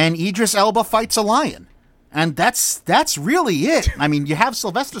 Bodies, and Idris Elba Fights a Lion. And that's really it. I mean, you have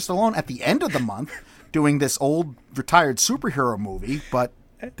Sylvester Stallone at the end of the month doing this old retired superhero movie, but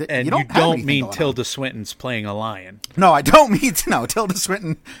and you don't mean Tilda Swinton's playing a lion. No, I don't mean Tilda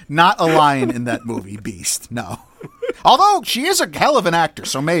Swinton, not a lion in that movie, Beast. No. Although she is a hell of an actor,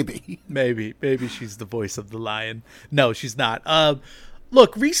 so maybe. Maybe she's the voice of the lion. No, she's not.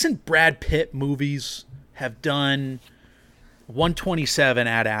 Look, recent Brad Pitt movies have done 127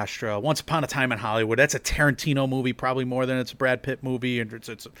 Ad Astra, Once Upon a Time in Hollywood. That's a Tarantino movie, probably more than it's a Brad Pitt movie. And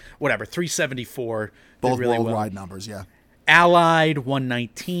it's whatever, 374. Both really worldwide numbers, yeah. Allied,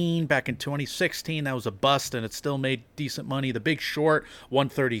 119 back in 2016. That was a bust, and it still made decent money. The Big Short,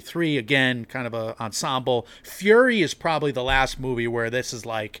 133. Again, kind of a ensemble. Fury is probably the last movie where this is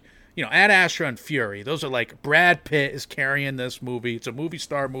like, Ad Astra and Fury. Those are like Brad Pitt is carrying this movie. It's a movie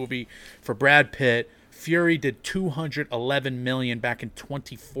star movie for Brad Pitt. Fury did $211 million back in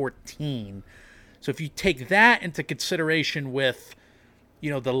 2014. So if you take that into consideration with,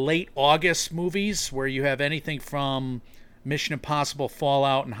 the late August movies where you have anything from Mission Impossible,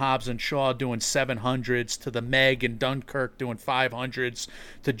 Fallout, and Hobbs and Shaw doing 700s, to the Meg and Dunkirk doing 500s,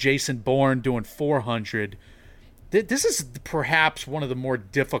 to Jason Bourne doing 400. This is perhaps one of the more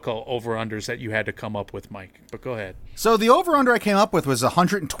difficult over-unders that you had to come up with, Mike. But go ahead. So the over-under I came up with was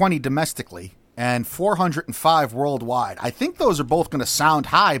 120 domestically and 405 worldwide. I think those are both going to sound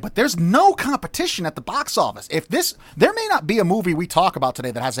high, but there's no competition at the box office. There may not be a movie we talk about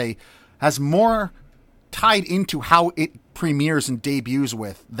today that has more tied into how it premieres and debuts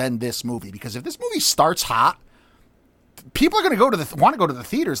with than this movie. Because if this movie starts hot, people are going to want to go to the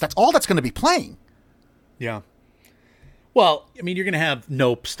theaters. That's all that's going to be playing. Yeah. Well, I mean, you're going to have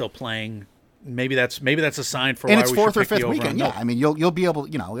Nope still playing. Maybe that's a sign for why we should pick the over. In its fourth or fifth weekend, yeah. I mean, you'll be able,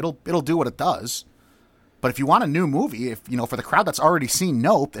 it'll do what it does. But if you want a new movie, if for the crowd that's already seen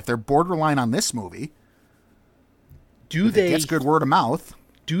Nope, if they're borderline on this movie, it gets good word of mouth.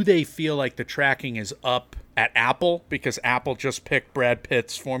 Do they feel like the tracking is up at Apple because Apple just picked Brad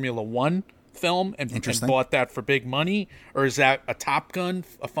Pitt's Formula One film and bought that for big money, or is that a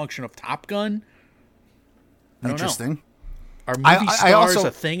function of Top Gun? I don't know. Are movie stars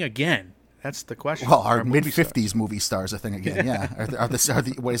a thing again? That's the question. Well, are mid-50s movie stars a thing again? Yeah.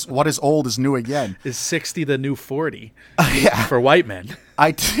 What is old is new again? Is 60 the new 40? Yeah. For white men.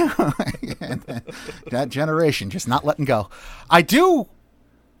 I do. That generation just not letting go. I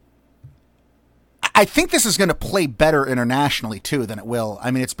think this is going to play better internationally, too, than it will. I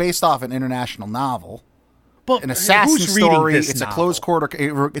mean, it's based off an international novel. But an assassin story. It's a close quarter.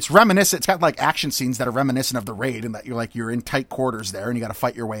 It's reminiscent. It's got like action scenes that are reminiscent of The Raid, and that you're in tight quarters there, and you got to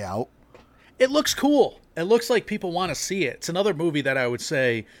fight your way out. It looks cool. It looks like people want to see it. It's another movie that I would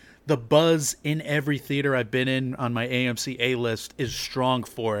say the buzz in every theater I've been in on my AMC A list is strong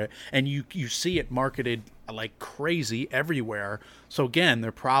for it, and you see it marketed like crazy everywhere. So again,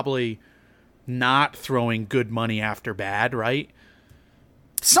 they're probably not throwing good money after bad, right?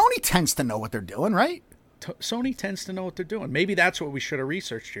 Sony tends to know what they're doing, right? Sony tends to know what they're doing. Maybe that's what we should have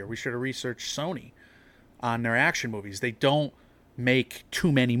researched here. We should have researched Sony on their action movies. They don't make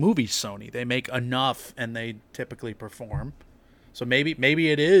too many movies, Sony. They make enough, and they typically perform. So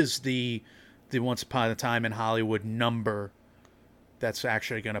maybe it is the Once Upon a Time in Hollywood number that's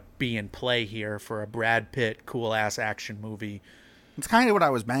actually going to be in play here for a Brad Pitt cool-ass action movie. It's kind of what I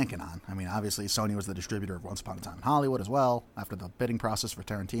was banking on. I mean, obviously, Sony was the distributor of Once Upon a Time in Hollywood as well, after the bidding process for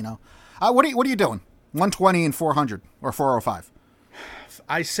Tarantino. What are you doing? 120 and 400 or 405?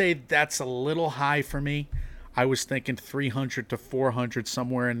 I say that's a little high for me. I was thinking 300 to 400,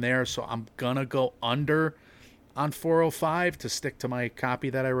 somewhere in there. So I'm going to go under on 405 to stick to my copy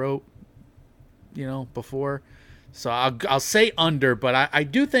that I wrote, before. So I'll say under, but I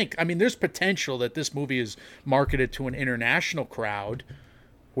do think, there's potential that this movie is marketed to an international crowd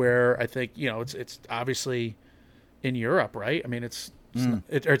where I think, it's obviously in Europe, right? I mean, it's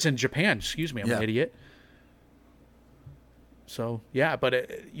in Japan, excuse me, I'm an idiot. So, yeah, but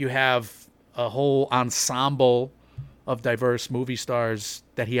you have a whole ensemble of diverse movie stars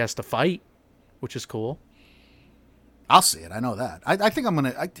that he has to fight, which is cool. I'll see it. I know that. I think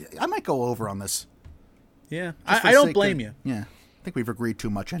I might go over on this. Yeah, I don't blame you. Yeah, I think we've agreed too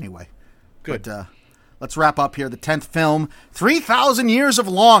much anyway. Good. But let's wrap up here. The 10th film, 3,000 Years of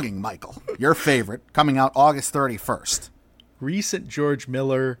Longing, Michael. Your favorite, coming out August 31st. Recent George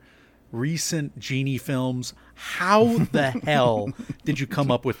Miller, recent Genie films. How the hell did you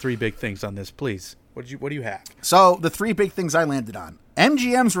come up with three big things on this, please? What do you have? So the three big things I landed on.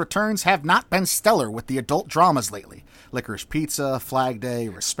 MGM's returns have not been stellar with the adult dramas lately. Licorice Pizza, Flag Day,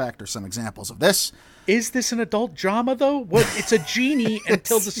 Respect are some examples of this. Is this an adult drama, though? What? It's a genie and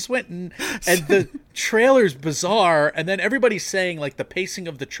Tilda Swinton, and the trailer's bizarre, and then everybody's saying, like, the pacing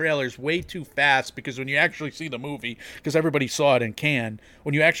of the trailer's way too fast, because when you actually see the movie, because everybody saw it in Cannes,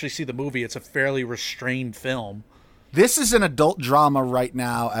 when you actually see the movie, it's a fairly restrained film. This is an adult drama right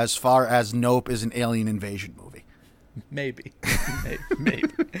now as far as Nope is an alien invasion movie. Maybe.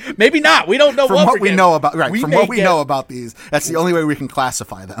 Maybe not. We don't know From what we getting. know about From what we get, know about these, that's the only way we can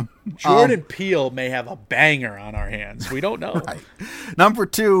classify them. Jordan Peele may have a banger on our hands. We don't know. Right. Number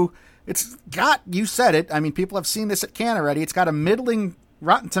 2, it's got, you said it, I mean, people have seen this at Cannes already. It's got a middling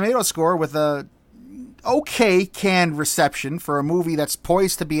Rotten Tomato score with a okay Cannes reception for a movie that's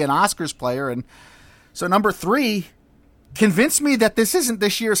poised to be an Oscars player. And so number 3, convince me that this isn't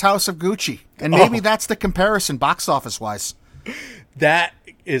this year's House of Gucci. And maybe that's the comparison box office-wise. That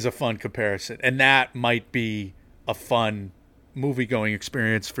is a fun comparison. And that might be a fun movie-going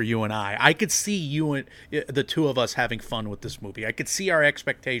experience for you and I. I could see you and the two of us having fun with this movie. I could see our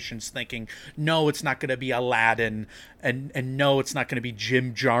expectations thinking, no, it's not going to be Aladdin, and no, it's not going to be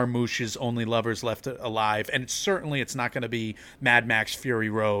Jim Jarmusch's Only Lovers Left Alive, and certainly it's not going to be Mad Max Fury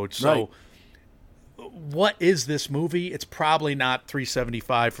Road. So... Right. What is this movie? It's probably not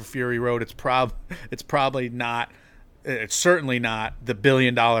 375 for Fury Road. It's probably not. It's certainly not the $1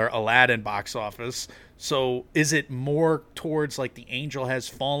 billion Aladdin box office. So is it more towards like The Angel Has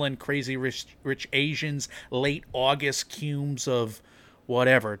Fallen, Crazy Rich Asians, late August cumes of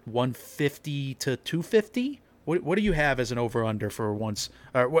whatever 150 to 250? What do you have as an over under for once?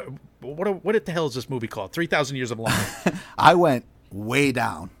 What the hell is this movie called? 3,000 Years of Longing. I went way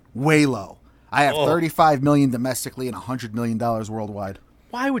down, way low. I have $35 million domestically and $100 million worldwide.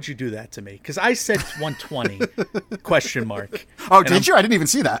 Why would you do that to me? Because I said 120 question mark. Oh, did you? I didn't even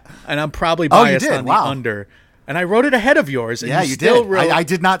see that. And I'm probably biased on the Wow. under. And I wrote it ahead of yours. And Yeah, you still did. Wrote, I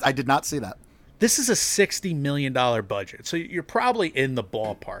did not see that. This is a $60 million budget, so you're probably in the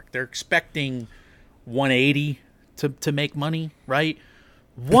ballpark. They're expecting 180 to make money, right?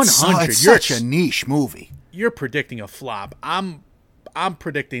 100. It's such a niche movie. You're predicting a flop. I'm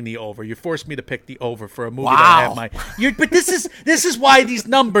predicting the over. You forced me to pick the over for a movie Wow. that I have my. But this is why these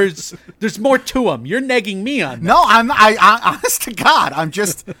numbers. There's more to them. You're negging me on. No, I honest to God, I'm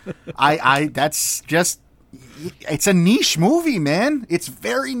just, that's just, it's a niche movie, man. It's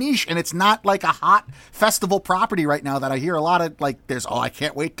very niche, and it's not like a hot festival property right now that I hear a lot of, like, I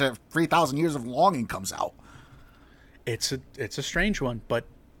can't wait till 3,000 Years of Longing comes out. It's a strange one, but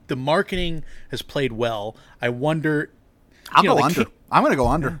the marketing has played well. I wonder. I'll go under. I'm going to go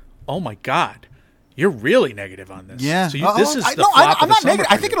under. Oh my God, you're really negative on this. Yeah. So this is the flop I'm of the not summer negative.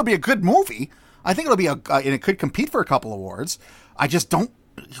 for I think you. it'll be a good movie. I think it'll be and it could compete for a couple awards. I just don't.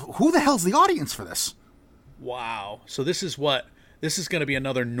 Who the hell's the audience for this? Wow. So this is going to be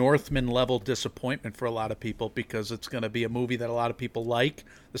another Northman level disappointment for a lot of people, because it's going to be a movie that a lot of people like,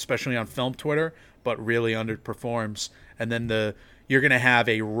 especially on film Twitter, but really underperforms. And then you're going to have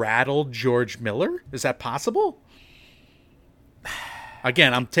a rattled George Miller. Is that possible?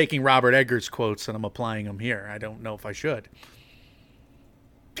 Again, I'm taking Robert Eggers quotes and I'm applying them here. I don't know if I should.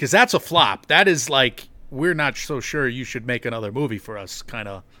 Because that's a flop. That is like, we're not so sure you should make another movie for us kind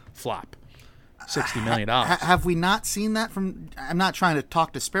of flop. $60 million. Have we not seen that from... I'm not trying to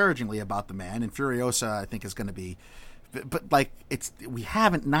talk disparagingly about the man, and Furiosa, I think, is going to be... But like, we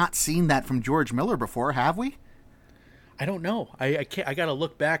haven't not seen that from George Miller before, have we? I don't know. I got to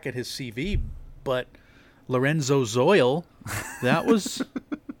look back at his CV, but Lorenzo Zoil, that was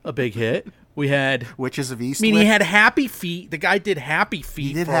a big hit. We had Witches of Eastwick. I mean, he had Happy Feet. The guy did Happy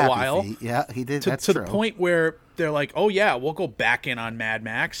Feet for a while. Feet. Yeah, he did. To That's the true. point where they're like, "Oh yeah, we'll go back in on Mad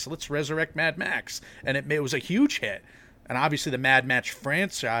Max. Let's resurrect Mad Max," and it was a huge hit. And obviously, the Mad Max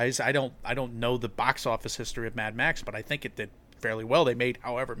franchise. I don't know the box office history of Mad Max, but I think it did fairly well. They made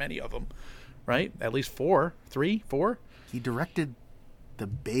however many of them, right? At least 4. He directed the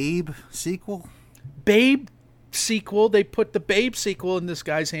Babe sequel. Babe sequel. They put the Babe sequel in this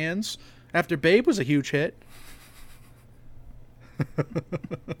guy's hands after Babe was a huge hit.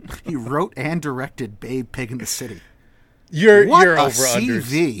 He wrote and directed Babe, Pig in the City. Your What a over unders.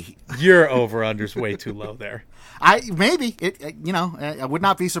 CV. Your over unders way too low there. I would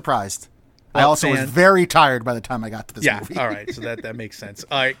not be surprised. I also was very tired by the time I got to this movie. All right, so that makes sense.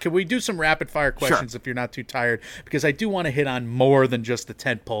 All right, can we do some rapid fire questions if you're not too tired? Because I do want to hit on more than just the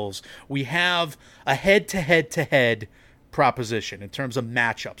tent poles. We have a head-to-head-to-head proposition in terms of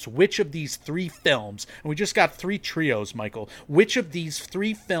matchups. Which of these three films, and we just got three trios, Michael, which of these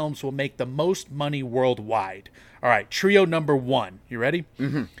three films will make the most money worldwide? All right, trio number one. You ready?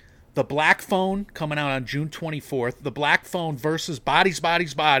 Mm-hmm. The Black Phone, coming out on June 24th. The Black Phone versus Bodies,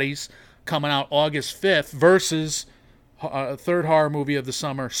 Bodies, Bodies, coming out August 5th, versus third horror movie of the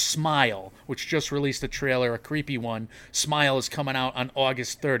summer, Smile, which just released a trailer, a creepy one. Smile is coming out on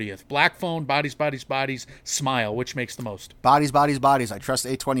August 30th. Black Phone, Bodies, Bodies, Bodies, Smile. Which makes the most? Bodies, Bodies, Bodies. I trust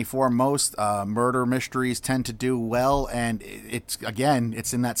A24 most. Murder mysteries tend to do well, and it's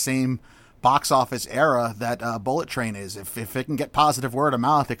in that same box office era that Bullet Train is. If it can get positive word of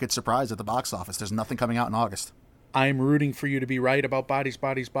mouth, it could surprise at the box office. There's nothing coming out in August. I'm rooting for you to be right about Bodies,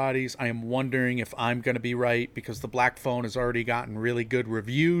 Bodies, Bodies. I am wondering if I'm going to be right because The Black Phone has already gotten really good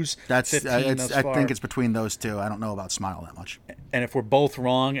reviews. I think it's between those two. I don't know about Smile that much. And if we're both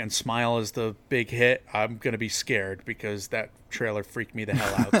wrong and Smile is the big hit, I'm going to be scared because that trailer freaked me the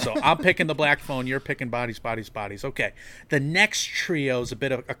hell out. So I'm picking The Black Phone. You're picking Bodies, Bodies, Bodies. Okay. The next trio is a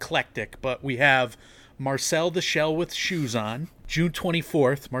bit of eclectic, but we have Marcel the Shell with Shoes On. June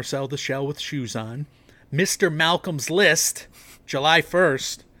 24th, Marcel the Shell with Shoes On. Mr. Malcolm's List, July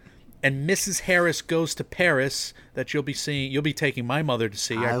 1st, and Mrs. Harris Goes to Paris, that you'll be taking my mother to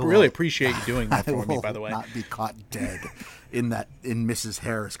see. I really appreciate you doing that for me, by the way. I will not be caught dead in Mrs.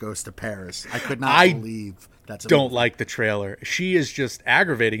 Harris Goes to Paris. I could not believe that's a don't movie. Like the trailer. She is just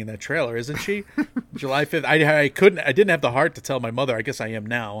aggravating in that trailer, isn't she? July 5th. I didn't have the heart to tell my mother. I guess I am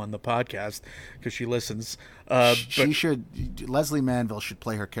now on the podcast because she listens. Leslie Manville should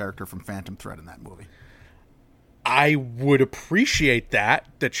play her character from Phantom Thread in that movie. I would appreciate that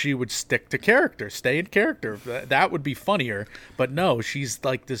she would stick to character, stay in character. That would be funnier. But no, she's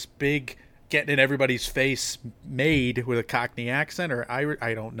like this big, getting in everybody's face maid with a Cockney accent, or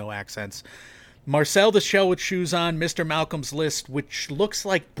I don't know accents. Marcel the Shell with Shoes On, Mr. Malcolm's List, which looks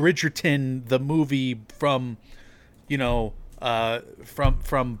like Bridgerton, the movie from,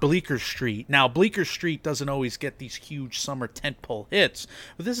 from Bleecker Street. Now, Bleecker Street doesn't always get these huge summer tentpole hits,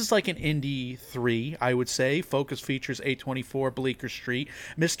 but this is like an indie 3, I would say. Focus Features, A24, Bleecker Street.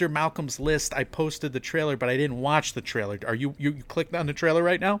 Mr. Malcolm's List, I posted the trailer, but I didn't watch the trailer. Are you clicked on the trailer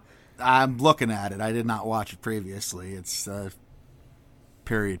right now? I'm looking at it. I did not watch it previously. It's a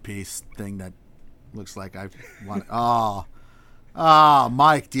period piece thing that looks like I want. Oh,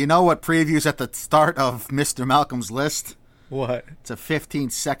 Mike, do you know what previews at the start of Mr. Malcolm's List? What? It's a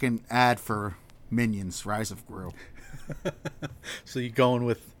 15-second ad for Minions, Rise of Gru. So you're going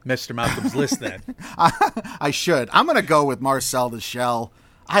with Mr. Malcolm's List then? I should. I'm going to go with Marcel the Shell.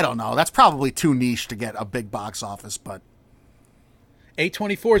 I don't know. That's probably too niche to get a big box office, but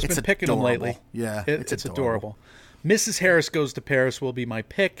A24 has been picking them lately. Yeah, it's adorable. Mrs. Harris Goes to Paris will be my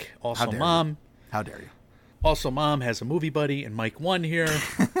pick. Also, Mom. How dare you? Also, Mom has a movie buddy in Mike 1 here.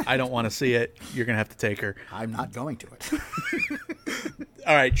 I don't want to see it. You're going to have to take her. I'm not going to it.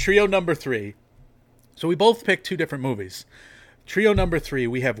 All right, trio number 3. So we both picked 2 different movies. Trio number 3,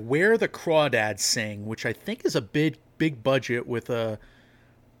 we have Where the Crawdads Sing, which I think is a big budget with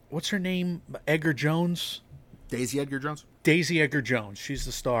what's her name? Edgar Jones? Daisy Edgar Jones? Daisy Edgar Jones. She's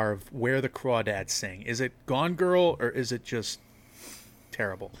the star of Where the Crawdads Sing. Is it Gone Girl or is it just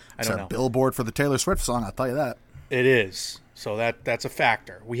terrible? I don't know. It's a billboard for the Taylor Swift song, I'll tell you that. It is. So that's a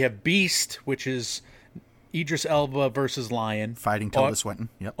factor. We have Beast, which is Idris Elba versus Lion. Fighting Tilda Swinton.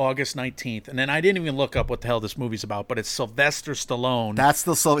 Yep. August 19th. And then I didn't even look up what the hell this movie's about, but it's Sylvester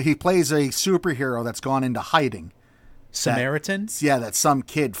Stallone. He plays a superhero that's gone into hiding. Samaritan? That some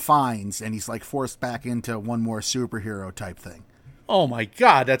kid finds, and he's like forced back into one more superhero type thing. Oh my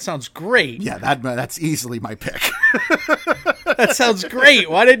God, that sounds great. Yeah, that's easily my pick. That sounds great.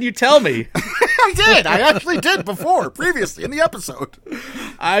 Why didn't you tell me? I did. I actually did previously in the episode.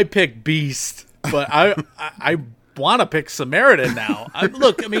 I picked Beast, but I want to pick Samaritan now.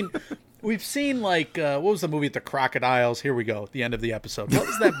 We've seen what was the movie with the crocodiles? Here we go, the end of the episode. What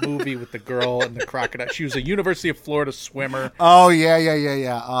was that movie with the girl and the crocodile? She was a University of Florida swimmer. Oh, yeah.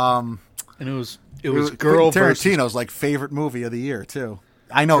 And it was girl versus Tarantino's favorite movie of the year too.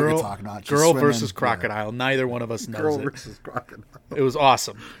 I know what you're talking about. Girl versus crocodile. Yeah. Neither one of us knows Girl versus crocodile. It was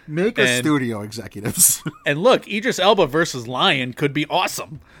awesome. Make us studio executives. And look, Idris Elba versus Lion could be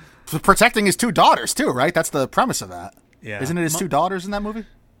awesome. Protecting his 2 daughters too, right? That's the premise of that. Yeah. Isn't it his 2 daughters in that movie?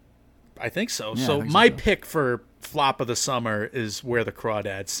 I think so. Yeah, so my pick for flop of the summer is Where the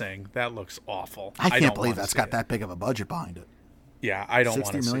Crawdads Sing. That looks awful. I can't believe that's got that big of a budget behind it. Yeah, I don't want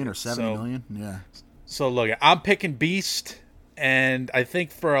to see it. 60 million or 70 million? Yeah. So look, I'm picking Beast, and I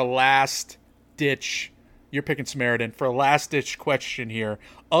think for a last-ditch You're picking Samaritan. For a last-ditch question here,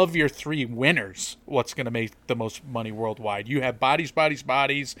 of your three winners, what's going to make the most money worldwide? You have Bodies, Bodies,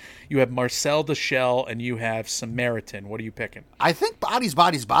 Bodies, you have Marcel the Shell, and you have Samaritan. What are you picking? I think Bodies,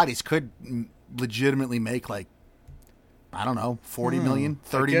 Bodies, Bodies could legitimately make, like, I don't know, 40 million,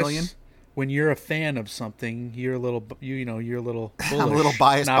 30 million. When you're a fan of something, you're a little, you're a little bullish, I'm a little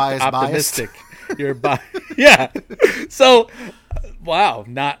biased, optimistic. You're yeah. So, wow,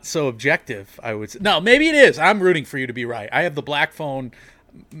 not so objective, I would say. No, maybe it is. I'm rooting for you to be right. I have The Black Phone,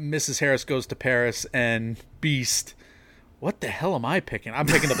 Mrs. Harris Goes to Paris, and Beast. What the hell am I picking? I'm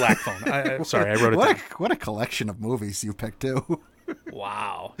picking The Black Phone. Sorry, I wrote it down. What a collection of movies you picked, too.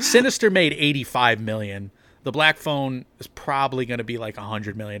 Wow. Sinister made $85 million. The Black Phone is probably going to be like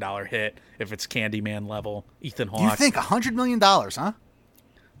 $100 million hit if it's Candyman level. Ethan Hawke. You think $100 million, huh?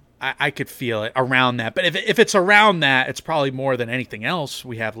 I could feel it around that. But if it's around that, it's probably more than anything else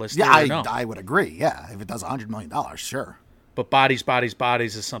we have listed. Yeah, I would agree. Yeah, if it does $100 million, sure. But Bodies, Bodies,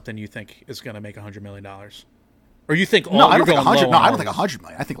 Bodies is something you think is going to make $100 million. Or you think I don't think 100. No, I don't think 100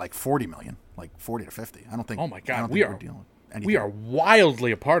 million. I think like 40 million, like 40 to 50. I don't think. Oh my God, I don't think we're dealing with anything. We are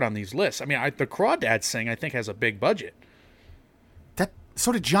wildly apart on these lists. I mean, the Crawdads thing I think has a big budget.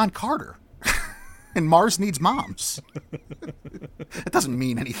 So did John Carter. And Mars Needs Moms. It doesn't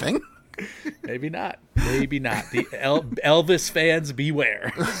mean anything. Maybe not. Maybe not. The Elvis fans,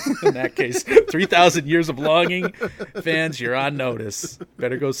 beware. In that case, 3,000 Years of Longing fans, you're on notice.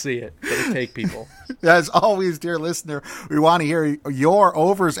 Better go see it. Better take people. As always, dear listener, we want to hear your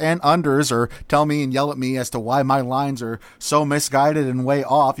overs and unders, or tell me and yell at me as to why my lines are so misguided and way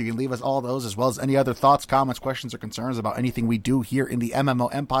off. You can leave us all those, as well as any other thoughts, comments, questions, or concerns about anything we do here in the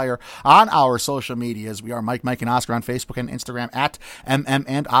MMO Empire on our social medias. We are Mike, and Oscar on Facebook and Instagram at MM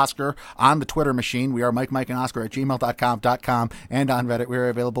and Oscar. On the Twitter machine, we are Mike, and Oscar at gmail.com, and on Reddit. We are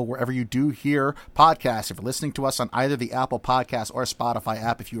available wherever you do hear podcasts. If you're listening to us on either the Apple Podcast or Spotify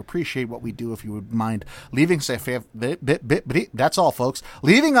app, if you appreciate what we do, if you would mind leaving us that's all, folks.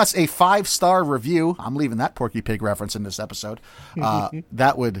 Leaving us a 5-star review. I'm leaving that Porky Pig reference in this episode.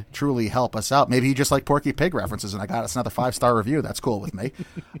 That would truly help us out. Maybe you just like Porky Pig references, and I got us another 5-star review. That's cool with me.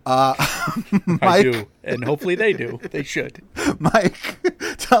 Mike, I do, and hopefully they do. They should. Mike,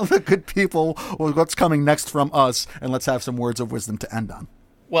 tell the good people what's coming next from us, and let's have some words of wisdom to end on.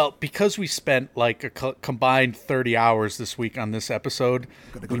 Well, because we spent like a combined 30 hours this week on this episode,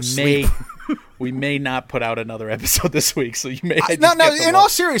 we may not put out another episode this week. So you may no. In all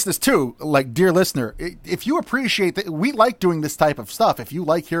seriousness, too, like, dear listener, if you appreciate that, we like doing this type of stuff. If you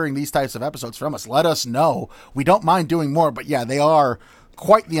like hearing these types of episodes from us, let us know. We don't mind doing more, but yeah, they are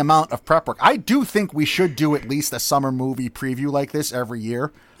quite the amount of prep work. I do think we should do at least a summer movie preview like this every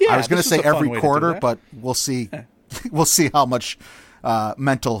year. Yeah, I was going to say every quarter, but we'll see. We'll see how much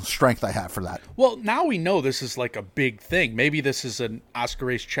mental strength I have for that. Well, now we know this is like a big thing. Maybe this is an Oscar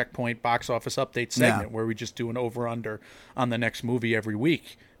Race Checkpoint box office update segment where we just do an over-under on the next movie every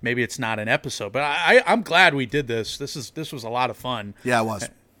week. Maybe it's not an episode, but I'm glad we did this. This was a lot of fun. Yeah, it was.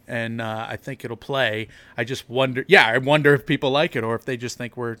 And I think it'll play. I just wonder. Yeah, I wonder if people like it or if they just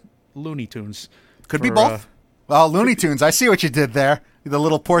think we're Looney Tunes. Could be both. Well, Looney Tunes. I see what you did there. The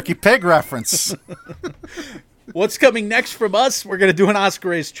little Porky Pig reference. What's coming next from us? We're going to do an Oscar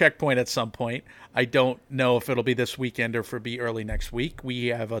Race Checkpoint at some point. I don't know if it'll be this weekend or if it'll be early next week. We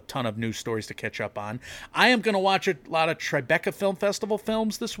have a ton of news stories to catch up on. I am going to watch a lot of Tribeca Film Festival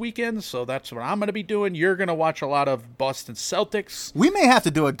films this weekend, so that's what I'm going to be doing. You're going to watch a lot of Boston Celtics. We may have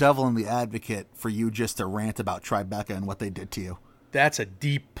to do a devil in the advocate for you just to rant about Tribeca and what they did to you. That's a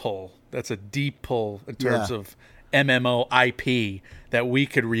deep pull. That's a deep pull in terms of MMO IP that we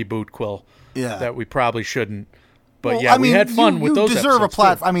could reboot, Quill. Yeah. That we probably shouldn't. But well, yeah, we had fun with those episodes. You deserve a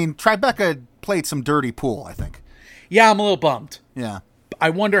platform. I mean, Tribeca played some dirty pool, I think. Yeah, I'm a little bummed. Yeah. I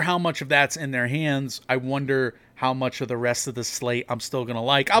wonder how much of that's in their hands. I wonder how much of the rest of the slate I'm still going to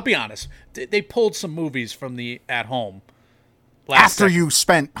like. I'll be honest. They pulled some movies from the At Home. After you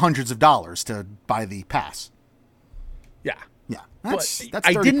spent hundreds of dollars to buy the pass. Yeah. Yeah. That's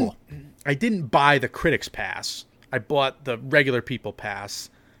dirty pool. I didn't buy the Critics Pass. I bought the regular people pass.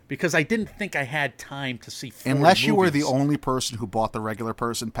 Because I didn't think I had time to see 40 Unless you movies. were the only person who bought the regular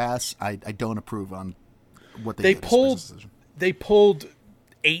person pass, I don't approve on what they pulled. They pulled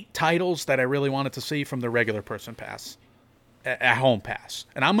 8 titles that I really wanted to see from the regular person pass, at home pass,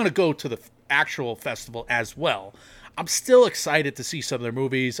 and I'm going to go to the actual festival as well. I'm still excited to see some of their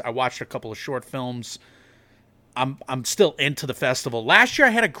movies. I watched a couple of short films. I'm still into the festival. Last year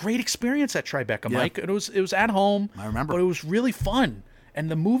I had a great experience at Tribeca, Mike. It was at home. I remember, but it was really fun. And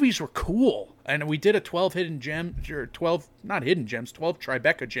the movies were cool. And we did a 12 hidden gems, or 12, not hidden gems, 12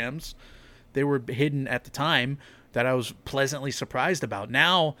 Tribeca gems they were hidden at the time that I was pleasantly surprised about.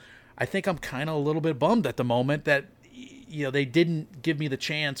 Now, I think I'm kind of a little bit bummed at the moment that, they didn't give me the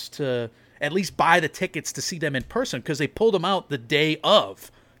chance to at least buy the tickets to see them in person, because they pulled them out the day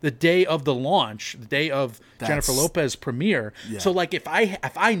of the launch, the day of Jennifer Lopez premiere. Yeah. So like if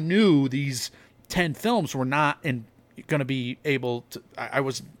I knew these 10 films were not going to be able to,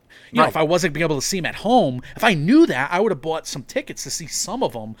 if I wasn't being able to see them at home, if I knew that, I would have bought some tickets to see some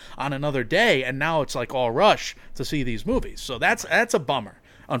of them on another day. And now it's like all rush to see these movies. So that's a bummer,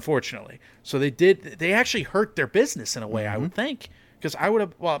 unfortunately. So they actually hurt their business in a way, I would think. Because I would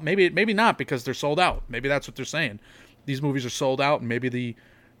have, well, maybe not, because they're sold out. Maybe that's what they're saying. These movies are sold out, and maybe the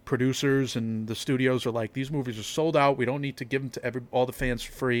producers and the studios are like, these movies are sold out. We don't need to give them to all the fans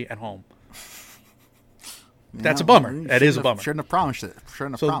for free at home. That's a bummer. That is a bummer. Shouldn't have promised it.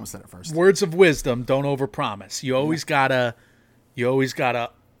 Promised it at first. Words of wisdom: don't overpromise. You always gotta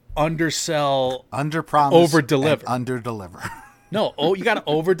undersell, underpromise, overdeliver, underdeliver. No, you gotta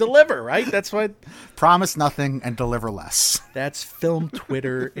overdeliver, right? That's what. Promise nothing and deliver less. That's film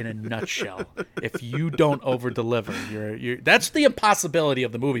Twitter in a nutshell. If you don't overdeliver, you're that's the impossibility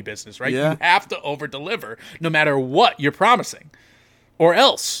of the movie business, right? Yeah. You have to overdeliver no matter what you're promising, or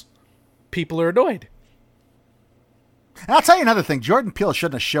else people are annoyed. And I'll tell you another thing. Jordan Peele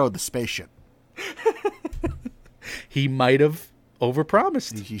shouldn't have showed the spaceship. He might have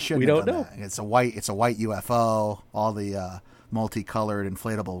overpromised. He shouldn't. We don't know. That. It's a white UFO. All the multicolored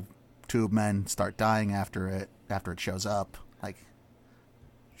inflatable tube men start dying after it shows up. Like,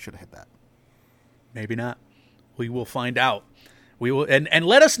 should have hit that. Maybe not. We will find out. We will, and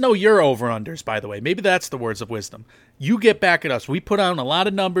let us know your over-unders, by the way. Maybe that's the words of wisdom. You get back at us. We put on a lot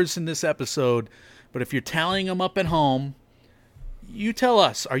of numbers in this episode, but if you're tallying them up at home, you tell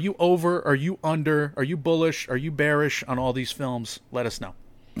us. Are you over? Are you under? Are you bullish? Are you bearish on all these films? Let us know.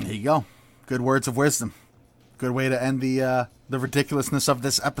 There you go. Good words of wisdom. Good way to end the ridiculousness of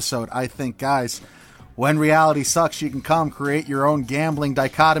this episode, I think, guys. When reality sucks, you can come create your own gambling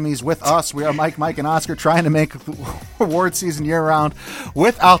dichotomies with us. We are Mike, and Oscar, trying to make award season year-round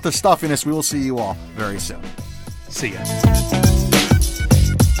without the stuffiness. We will see you all very soon. See ya.